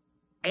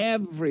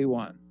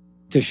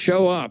to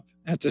show up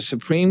at the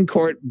Supreme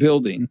Court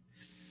building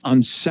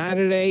on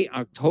Saturday,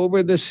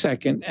 October the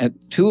 2nd at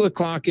 2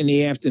 o'clock in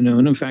the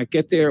afternoon. In fact,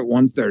 get there at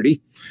 1:30,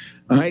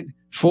 all right,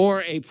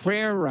 for a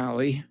prayer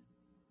rally,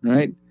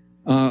 right,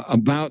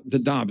 about the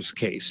Dobbs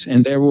case.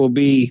 And there will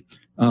be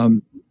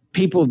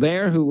people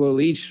there who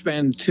will each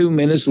spend 2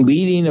 minutes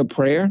leading a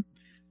prayer.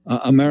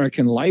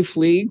 American Life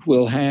League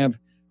will have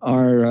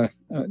the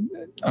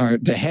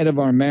head of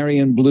our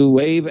Marion Blue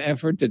Wave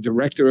effort, the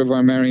director of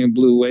our Marion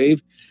Blue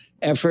Wave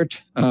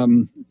effort,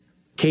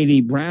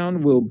 Katie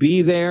Brown, will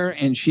be there,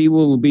 and she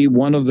will be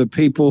one of the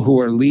people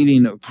who are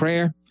leading a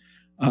prayer.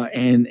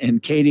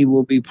 And Katie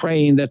will be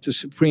praying that the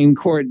Supreme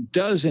Court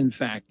does, in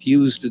fact,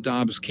 use the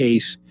Dobbs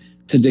case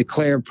to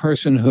declare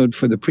personhood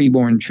for the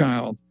preborn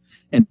child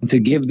and to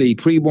give the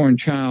preborn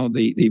child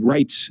the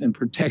rights and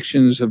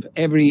protections of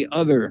every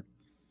other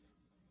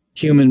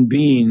human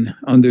being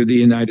under the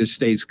United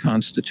States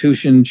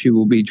Constitution. She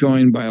will be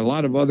joined by a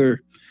lot of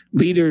other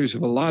leaders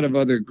of a lot of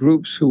other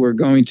groups who are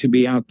going to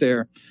be out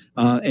there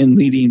and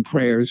leading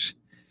prayers.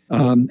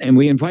 And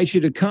we invite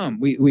you to come.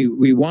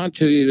 We want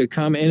you to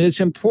come, and it's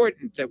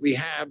important that we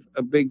have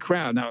a big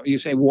crowd. Now, you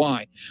say,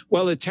 why?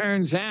 Well, it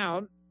turns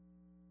out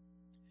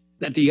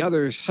that the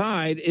other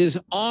side is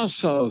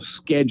also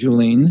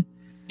scheduling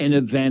an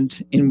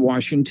event in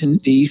Washington,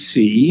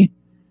 D.C.,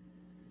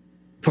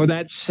 for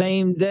that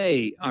same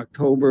day,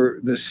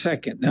 October the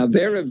 2nd. Now,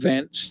 their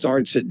event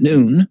starts at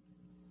noon.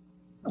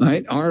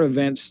 Right? Our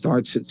event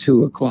starts at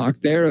 2 o'clock.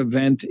 Their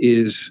event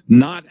is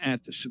not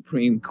at the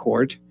Supreme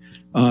Court.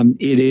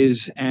 It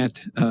is at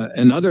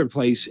another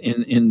place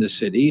in the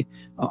city.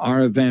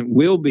 Our event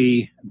will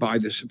be by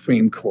the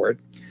Supreme Court.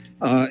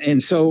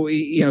 And so,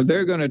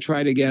 they're going to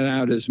try to get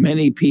out as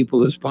many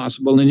people as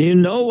possible. And you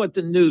know what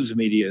the news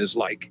media is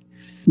like.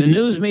 The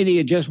news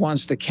media just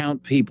wants to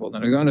count people.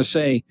 And they're going to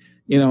say,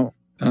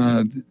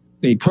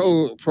 the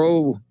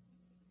pro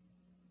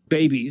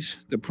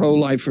babies, the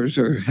pro-lifers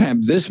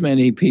have this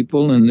many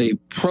people, and the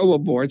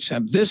pro-aborts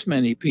have this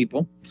many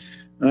people,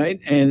 right?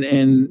 And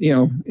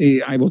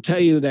I will tell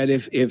you that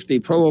if the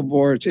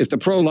pro-aborts, if the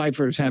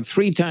pro-lifers have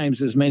 3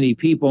 times as many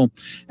people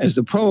as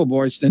the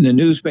pro-aborts, then the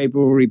newspaper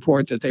will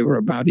report that they were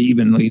about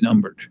evenly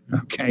numbered.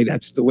 Okay,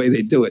 that's the way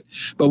they do it.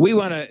 But we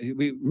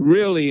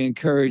really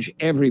encourage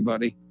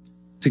everybody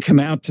to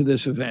come out to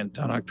this event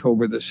on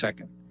October the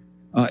 2nd.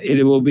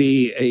 It will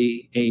be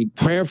a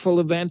prayerful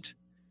event.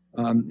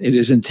 It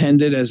is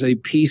intended as a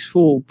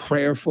peaceful,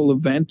 prayerful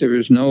event. There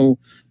is no,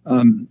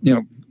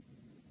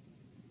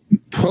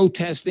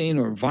 protesting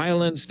or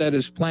violence that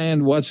is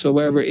planned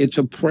whatsoever. It's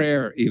a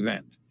prayer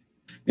event,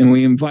 and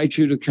we invite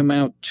you to come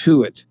out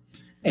to it.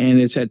 And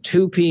it's at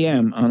 2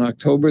 p.m. on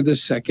October the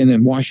 2nd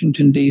in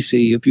Washington,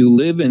 D.C. If you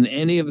live in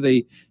any of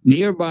the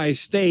nearby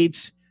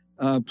states,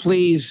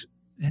 please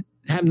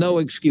have no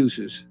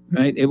excuses,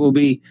 right? It will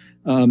be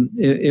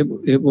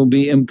it will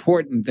be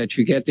important that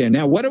you get there.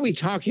 Now, what are we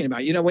talking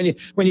about?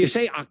 When you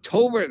say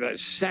October the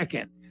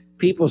 2nd,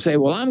 people say,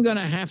 well, I'm going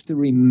to have to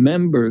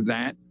remember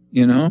that,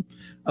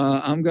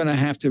 I'm going to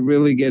have to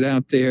really get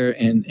out there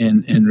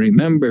and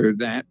remember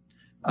that.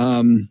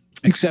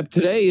 Except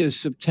today is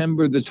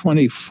September the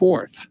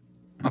 24th.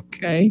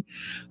 Okay.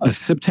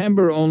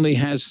 September only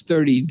has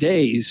 30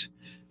 days.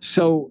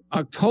 So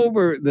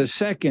October the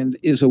 2nd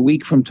is a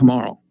week from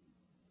tomorrow.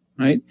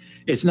 Right?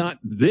 It's not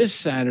this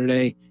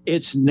Saturday,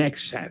 it's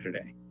next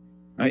Saturday.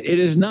 Right? It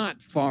is not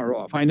far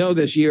off. I know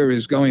this year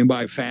is going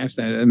by fast,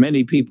 and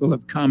many people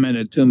have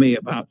commented to me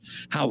about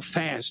how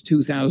fast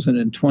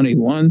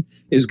 2021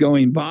 is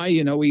going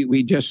by.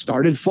 We just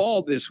started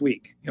fall this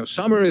week.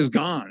 Summer is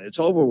gone. It's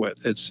over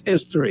with. It's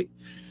history.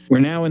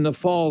 We're now in the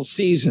fall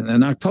season,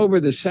 and October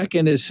the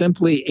 2nd is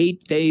simply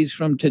 8 days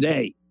from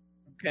today.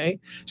 Okay?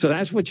 So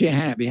that's what you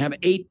have. You have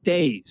 8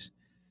 days.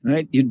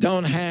 Right? You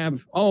don't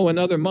have,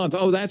 another month.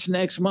 That's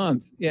next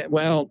month. Yeah,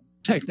 well,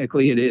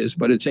 technically it is,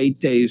 but it's 8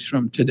 days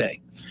from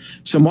today.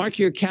 So mark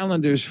your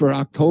calendars for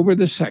October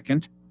the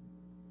 2nd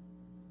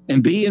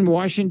and be in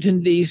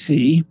Washington,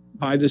 D.C.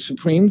 by the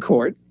Supreme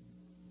Court,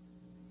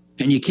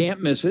 and you can't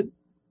miss it.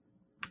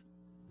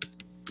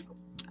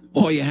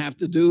 All you have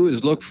to do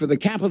is look for the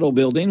Capitol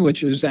building,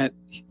 which is that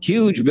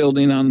huge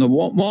building on the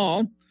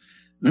mall,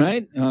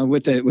 right?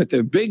 With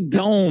the big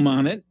dome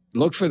on it.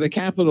 Look for the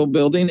Capitol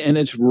building, and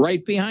it's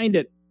right behind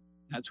it.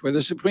 That's where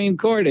the Supreme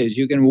Court is.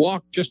 You can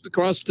walk just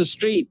across the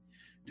street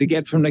to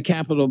get from the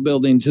Capitol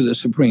building to the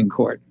Supreme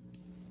Court.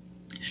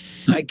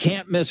 I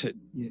can't miss it.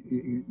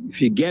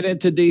 If you get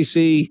into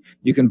D.C.,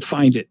 you can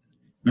find it,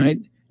 right?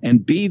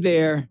 And be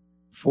there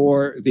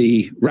for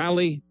the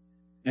rally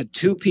at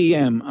 2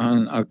 p.m.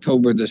 on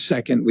October the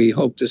 2nd. We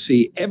hope to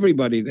see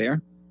everybody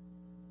there.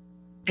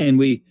 And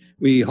we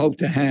hope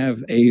to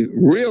have a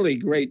really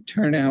great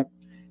turnout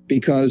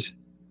because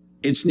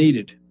it's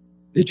needed.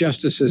 The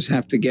justices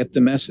have to get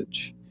the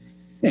message.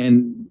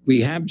 And we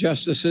have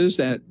justices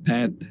that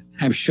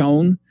have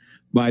shown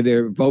by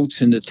their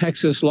votes in the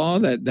Texas law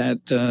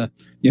that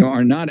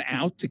are not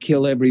out to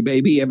kill every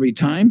baby every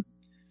time.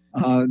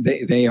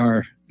 They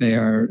are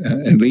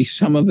at least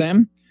some of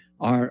them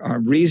are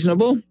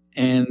reasonable,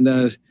 and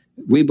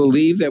we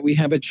believe that we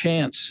have a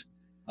chance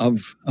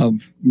of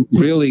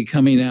really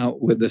coming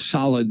out with a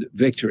solid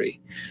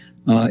victory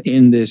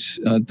in this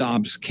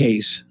Dobbs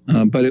case.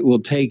 But it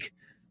will take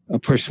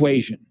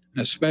persuasion,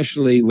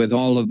 especially with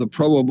all of the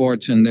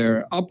pro-aborts and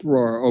their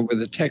uproar over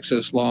the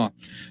Texas law.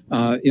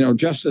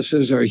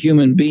 Justices are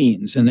human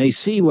beings, and they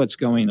see what's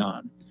going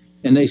on.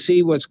 And they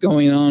see what's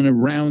going on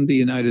around the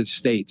United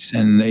States,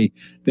 and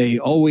they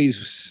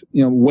always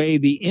weigh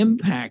the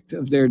impact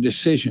of their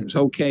decisions.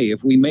 Okay,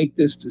 if we make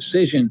this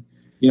decision,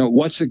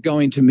 what's it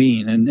going to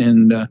mean,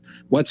 and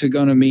what's it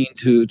going to mean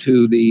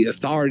to the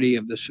authority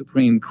of the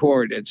Supreme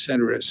Court, et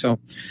cetera. So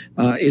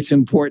it's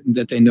important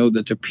that they know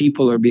that the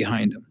people are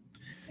behind them,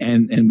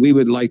 and we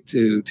would like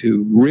to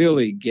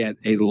really get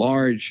a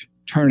large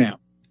turnout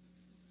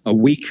a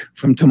week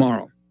from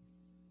tomorrow,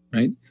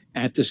 right?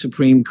 At the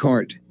Supreme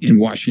Court in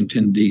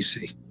Washington,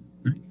 D.C.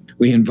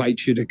 We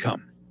invite you to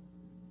come.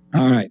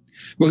 All right.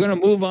 We're going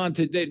to move on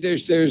to,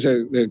 there's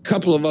a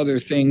couple of other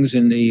things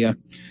in the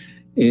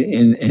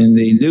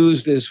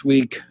news this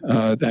week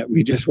that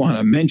we just want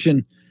to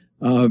mention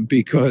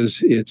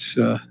because it's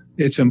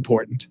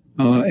important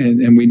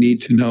and we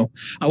need to know.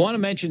 I want to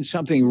mention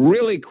something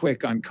really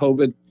quick on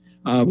COVID.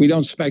 We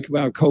don't speak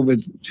about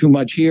COVID too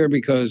much here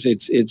because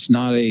it's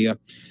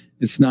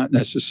not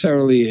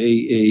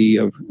necessarily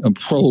a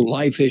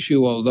pro-life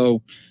issue,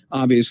 although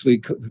obviously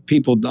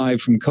people die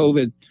from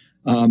COVID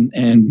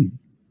and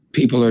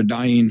people are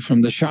dying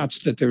from the shots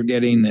that they're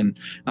getting. And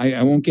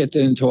I won't get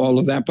into all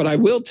of that, but I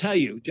will tell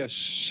you,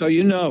 just so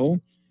you know,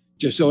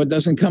 just so it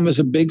doesn't come as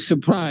a big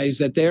surprise,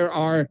 that there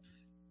are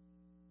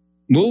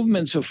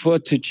movements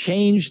afoot to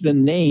change the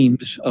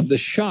names of the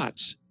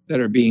shots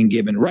that are being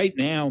given. Right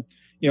now,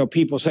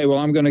 people say, well,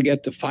 I'm going to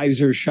get the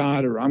Pfizer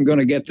shot, or I'm going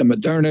to get the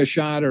Moderna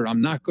shot, or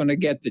I'm not going to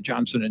get the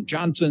Johnson &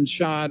 Johnson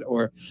shot,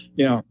 or,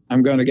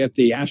 I'm going to get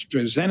the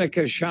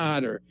AstraZeneca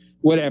shot, or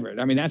whatever.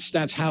 I mean,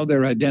 that's how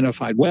they're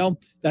identified. Well,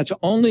 that's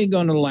only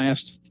going to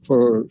last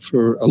for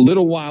a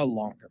little while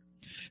longer.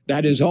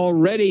 That is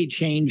already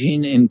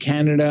changing in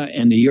Canada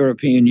and the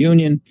European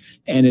Union,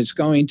 and it's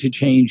going to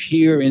change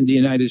here in the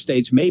United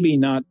States, maybe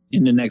not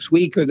in the next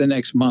week or the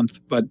next month,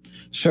 but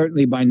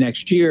certainly by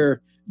next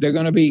year. They're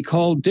going to be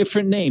called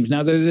different names.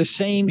 Now, they're the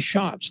same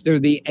shots. They're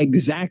the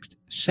exact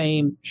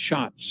same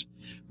shots,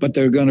 but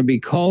they're going to be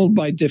called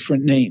by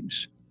different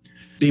names.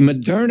 The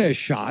Moderna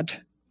shot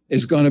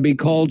is going to be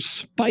called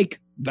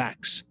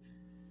Spikevax,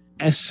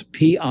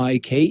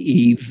 Spikevax.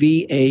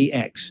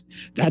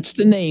 That's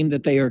the name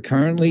that they are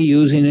currently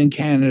using in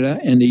Canada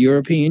and the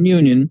European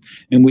Union,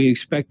 and we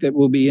expect that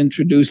will be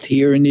introduced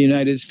here in the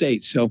United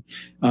States. So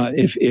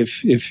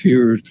if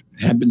you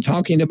have been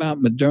talking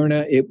about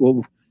Moderna, it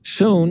will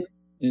soon,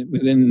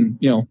 within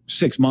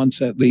 6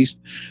 months at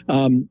least,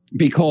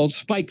 be called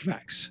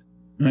Spikevax,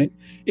 right?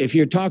 If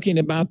you're talking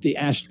about the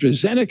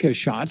AstraZeneca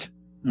shot,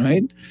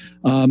 right,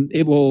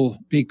 it will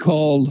be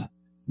called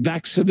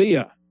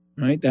Vaxzevria,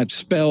 right? That's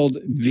spelled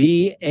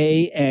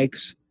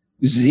Vaxzevria,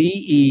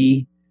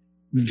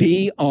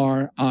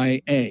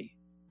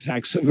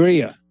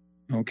 Vaxzevria,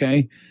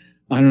 okay?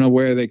 I don't know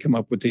where they come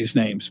up with these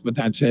names, but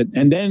that's it.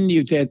 And then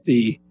you get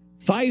the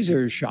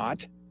Pfizer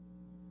shot,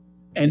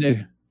 and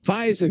the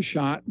Pfizer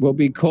shot will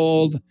be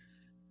called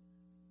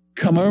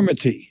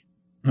Comirnaty,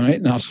 right?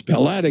 And I'll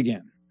spell that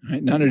again.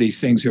 Right? None of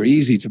these things are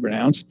easy to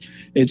pronounce.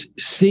 It's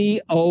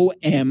Comirnaty,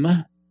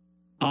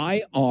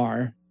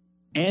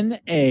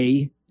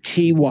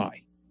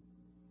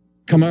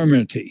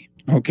 Comirnaty.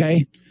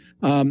 Okay,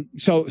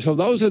 so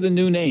those are the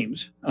new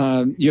names.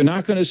 You're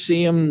not going to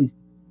see them,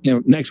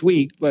 next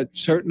week, but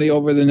certainly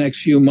over the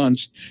next few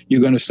months,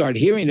 you're going to start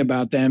hearing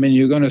about them, and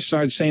you're going to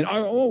start saying,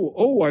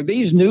 are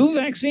these new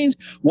vaccines?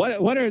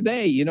 What are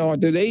they?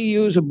 Do they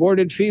use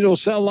aborted fetal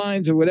cell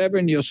lines or whatever?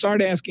 And you'll start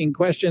asking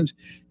questions.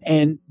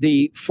 And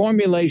the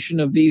formulation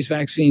of these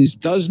vaccines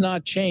does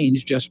not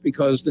change just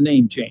because the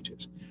name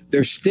changes.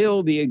 They're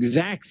still the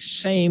exact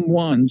same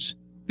ones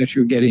that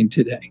you're getting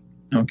today,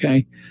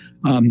 okay,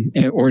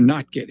 or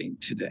not getting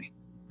today.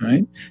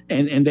 Right.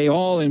 And they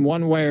all in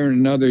one way or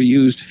another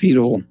used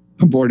fetal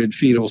aborted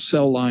fetal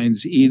cell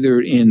lines,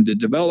 either in the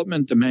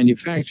development, the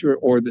manufacture,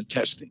 or the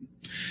testing.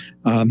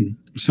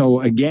 So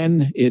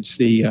again, it's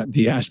the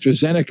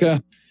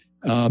AstraZeneca,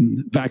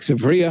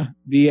 Vaxzevria,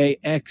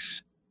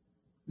 VAXZEVRIA.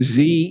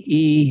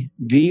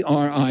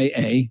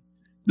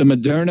 The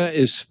Moderna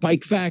is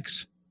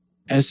Spikevax,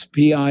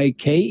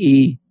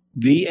 SPIKEVAX.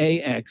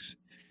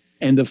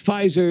 And the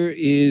Pfizer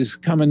is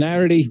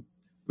Comirnaty,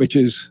 which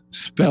is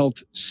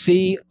spelt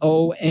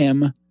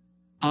COMIRNATY.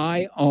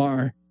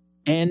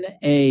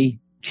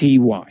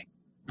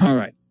 All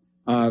right.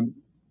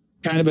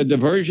 Kind of a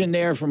diversion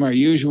there from our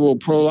usual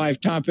pro-life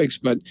topics,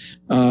 but,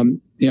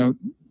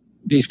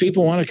 these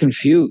people want to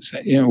confuse.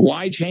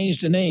 Why change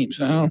the names?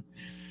 I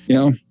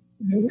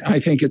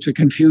think it's a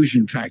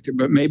confusion factor,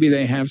 but maybe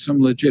they have some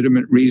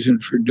legitimate reason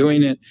for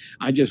doing it.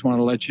 I just want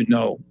to let you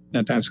know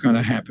that that's going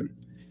to happen.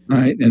 All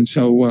right. And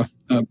so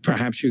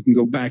perhaps you can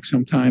go back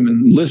sometime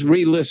and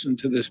re-listen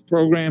to this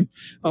program.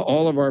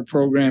 All of our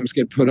programs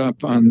get put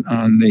up on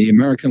the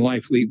American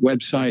Life League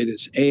website.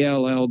 It's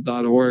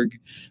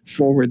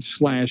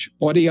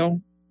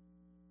all.org/audio.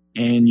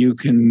 And you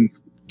can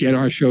get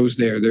our shows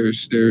there.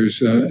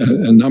 There's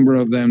a number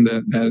of them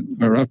that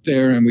are up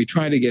there, and we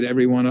try to get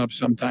everyone up.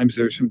 Sometimes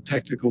there's some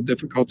technical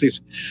difficulties,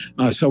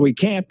 so we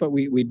can't, but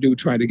we do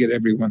try to get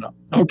everyone up.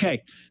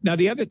 Okay, now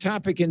the other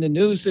topic in the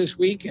news this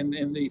week, and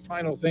the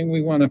final thing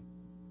we want to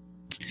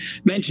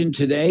mention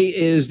today,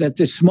 is that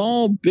the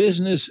Small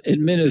Business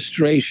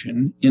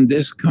Administration in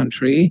this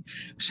country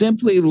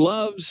simply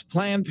loves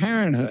Planned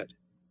Parenthood.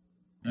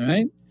 All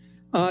right?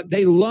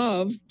 They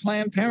love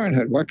Planned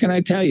Parenthood. What can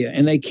I tell you?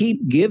 And they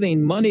keep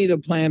giving money to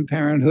Planned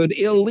Parenthood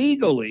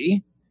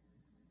illegally,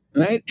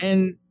 right?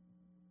 And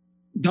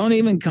don't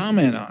even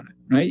comment on it,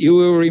 right? You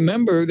will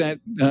remember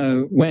that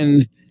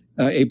when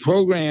a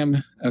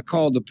program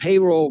called the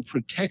Payroll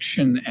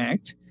Protection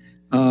Act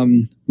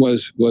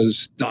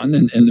was done,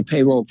 and the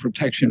Payroll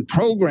Protection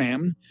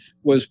Program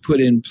was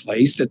put in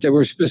place, that there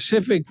were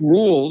specific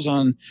rules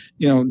on,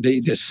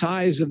 the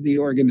size of the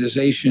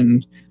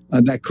organization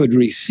that could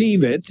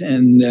receive it,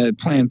 and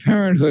Planned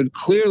Parenthood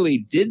clearly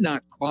did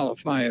not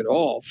qualify at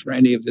all for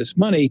any of this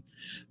money.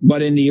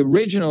 But in the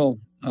original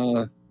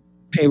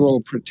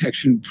Payroll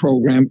Protection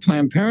Program,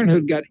 Planned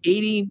Parenthood got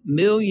 $80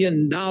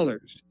 million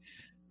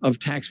of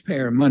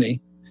taxpayer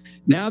money.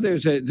 Now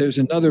there's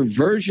another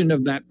version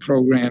of that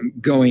program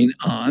going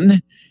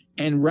on,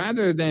 and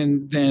rather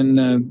than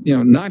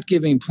not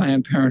giving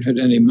Planned Parenthood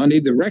any money,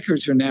 the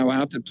records are now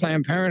out that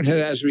Planned Parenthood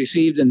has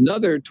received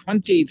another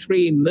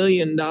 $23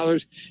 million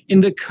in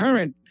the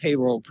current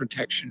Payroll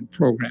Protection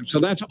Program. So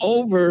that's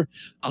over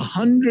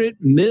 $100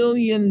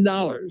 million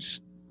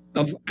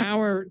of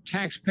our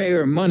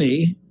taxpayer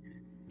money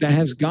that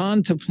has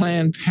gone to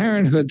Planned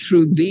Parenthood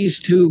through these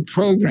two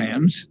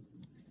programs.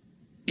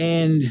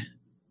 And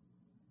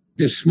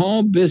the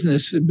Small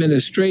Business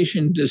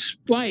Administration,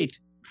 despite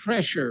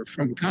pressure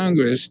from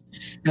Congress,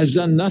 has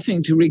done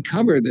nothing to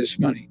recover this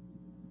money,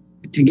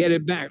 to get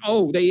it back.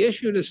 Oh, they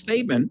issued a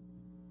statement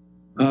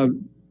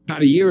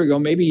about a year ago,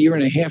 maybe a year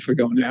and a half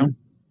ago now,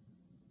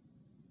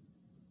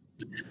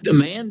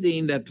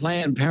 demanding that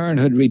Planned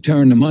Parenthood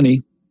return the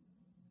money.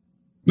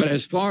 But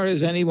as far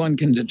as anyone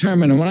can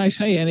determine, and when I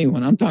say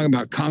anyone, I'm talking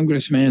about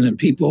congressmen and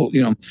people,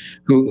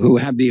 who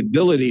have the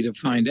ability to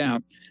find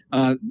out.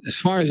 As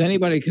far as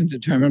anybody can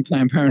determine,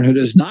 Planned Parenthood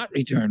has not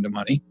returned the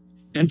money.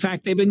 In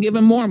fact, they've been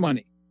given more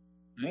money,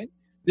 right?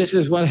 This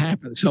is what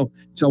happens. So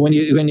when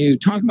you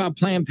talk about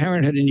Planned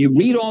Parenthood and you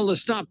read all the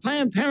stuff,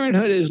 Planned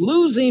Parenthood is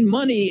losing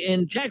money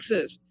in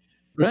Texas,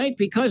 right?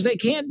 Because they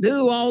can't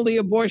do all the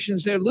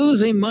abortions. They're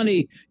losing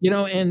money,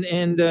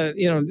 and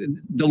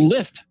the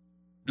Lyft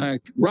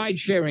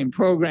ride-sharing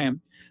program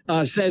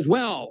says,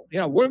 well,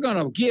 we're going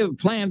to give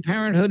Planned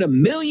Parenthood $1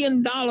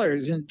 million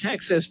in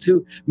Texas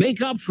to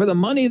make up for the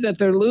money that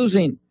they're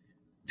losing.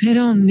 They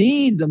don't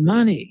need the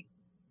money.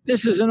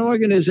 This is an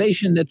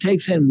organization that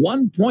takes in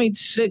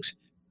 $1.6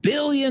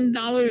 billion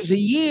a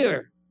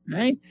year,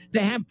 right?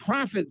 They have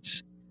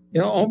profits.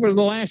 Over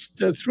the last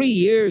 3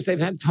 years, they've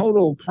had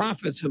total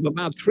profits of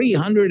about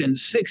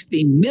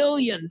 $360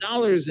 million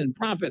in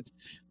profits.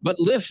 But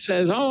Lyft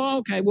says, oh,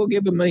 okay, we'll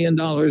give $1 million.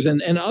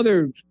 And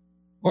other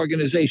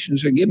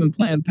organizations are giving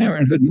Planned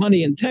Parenthood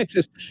money in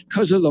Texas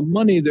because of the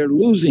money they're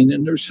losing,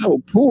 and they're so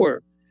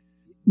poor.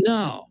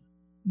 No.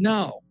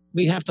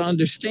 We have to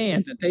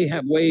understand that they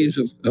have ways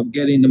of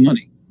getting the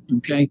money,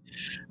 okay?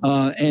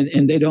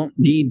 And they don't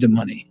need the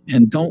money.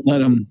 And don't let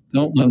them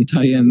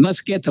tell you, and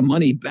let's get the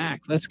money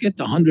back. Let's get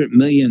the $100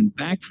 million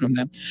back from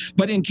them.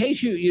 But in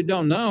case you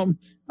don't know,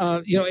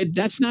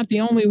 that's not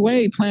the only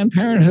way Planned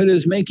Parenthood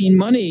is making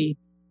money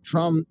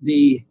from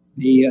the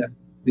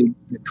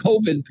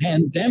COVID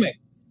pandemic.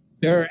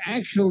 There are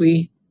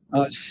actually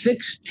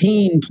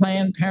 16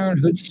 Planned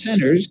Parenthood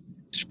centers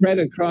spread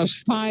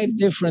across 5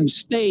 different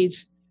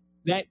states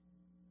that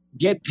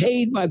get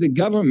paid by the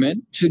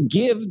government to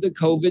give the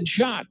COVID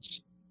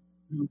shots,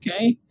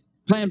 okay?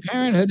 Planned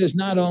Parenthood is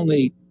not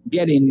only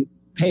getting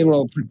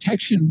Payroll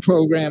Protection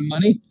Program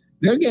money,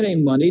 they're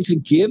getting money to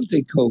give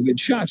the COVID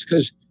shots,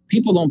 because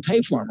people don't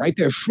pay for them, right?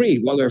 They're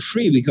free. Well, they're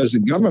free because the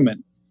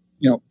government,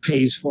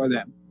 pays for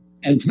them.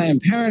 And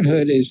Planned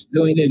Parenthood is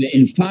doing it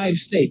in 5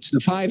 states. The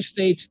 5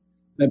 states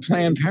that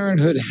Planned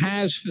Parenthood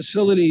has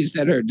facilities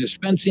that are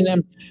dispensing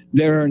them.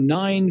 There are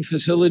 9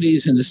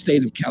 facilities in the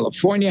state of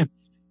California.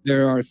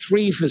 There are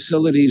 3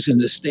 facilities in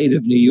the state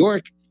of New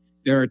York.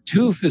 There are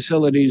 2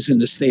 facilities in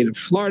the state of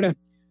Florida.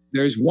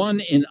 There's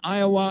 1 in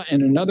Iowa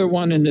and another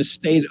one in the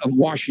state of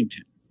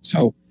Washington.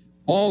 So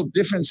all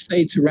different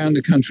states around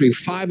the country,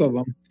 5 of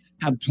them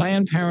have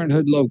Planned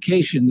Parenthood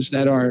locations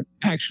that are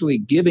actually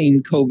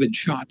giving COVID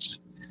shots.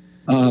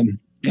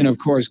 And of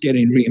course,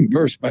 getting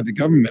reimbursed by the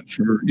government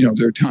for,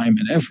 their time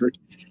and effort.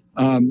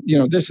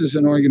 This is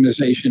an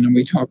organization, and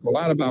we talk a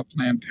lot about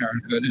Planned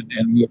Parenthood,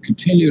 and we'll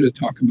continue to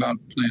talk about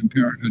Planned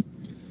Parenthood.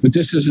 But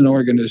this is an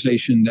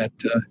organization that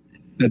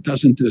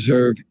doesn't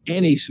deserve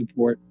any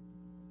support,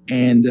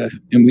 and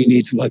we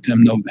need to let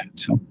them know that.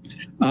 So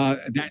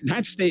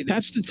that's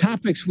the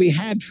topics we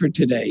had for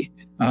today.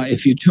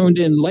 If you tuned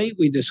in late,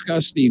 we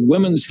discussed the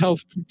Women's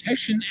Health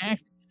Protection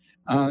Act.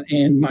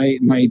 And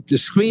the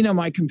screen on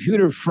my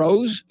computer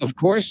froze, of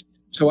course,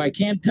 so I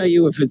can't tell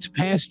you if it's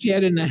passed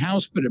yet in the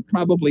House, but it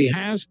probably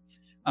has.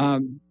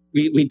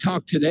 We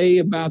talked today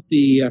about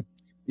the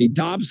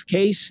Dobbs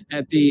case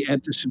at the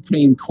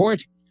Supreme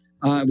Court.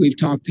 We've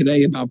talked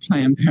today about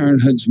Planned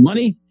Parenthood's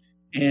money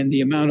and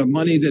the amount of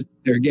money that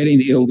they're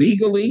getting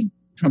illegally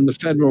from the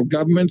federal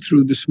government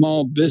through the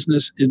Small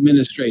Business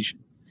Administration.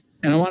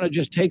 And I want to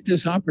just take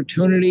this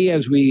opportunity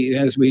as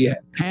we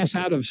pass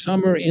out of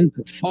summer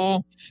into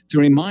fall to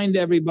remind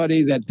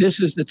everybody that this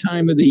is the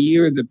time of the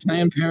year that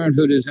Planned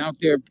Parenthood is out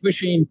there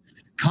pushing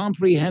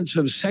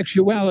comprehensive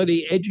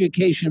sexuality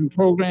education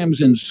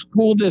programs in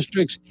school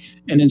districts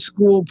and in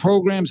school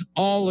programs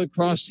all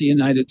across the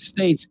United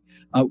States.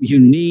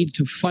 You need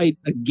to fight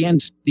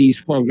against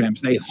these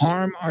programs. They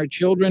harm our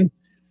children.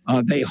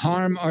 They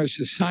harm our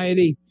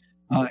society.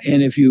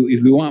 And if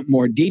you want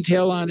more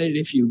detail on it,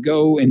 if you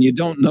go and you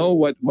don't know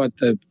what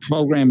the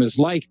program is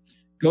like,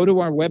 go to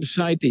our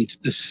website,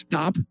 the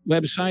STOP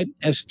website,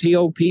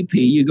 STOPP.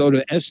 You go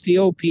to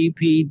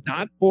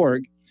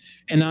stopp.org.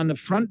 And on the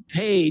front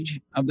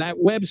page of that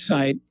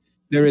website,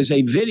 there is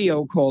a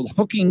video called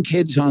Hooking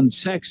Kids on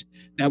Sex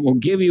that will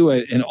give you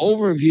an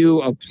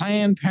overview of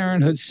Planned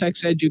Parenthood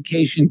sex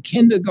education,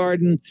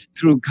 kindergarten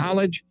through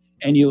college,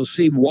 and you'll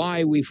see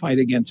why we fight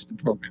against the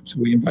program.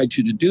 So we invite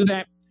you to do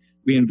that.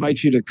 We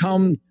invite you to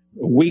come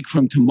a week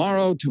from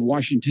tomorrow to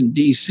Washington,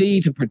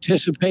 D.C. to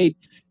participate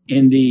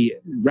in the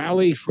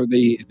rally for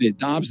the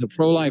Dobbs, the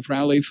pro-life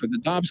rally for the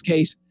Dobbs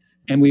case.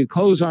 And we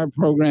close our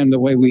program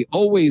the way we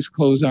always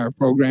close our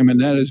program,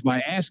 and that is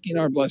by asking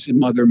our Blessed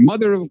Mother,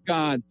 Mother of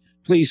God,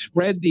 please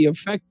spread the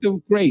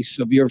effective grace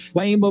of your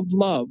flame of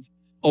love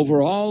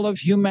over all of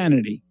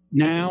humanity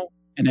now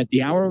and at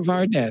the hour of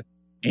our death.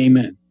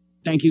 Amen.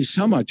 Thank you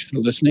so much for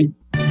listening.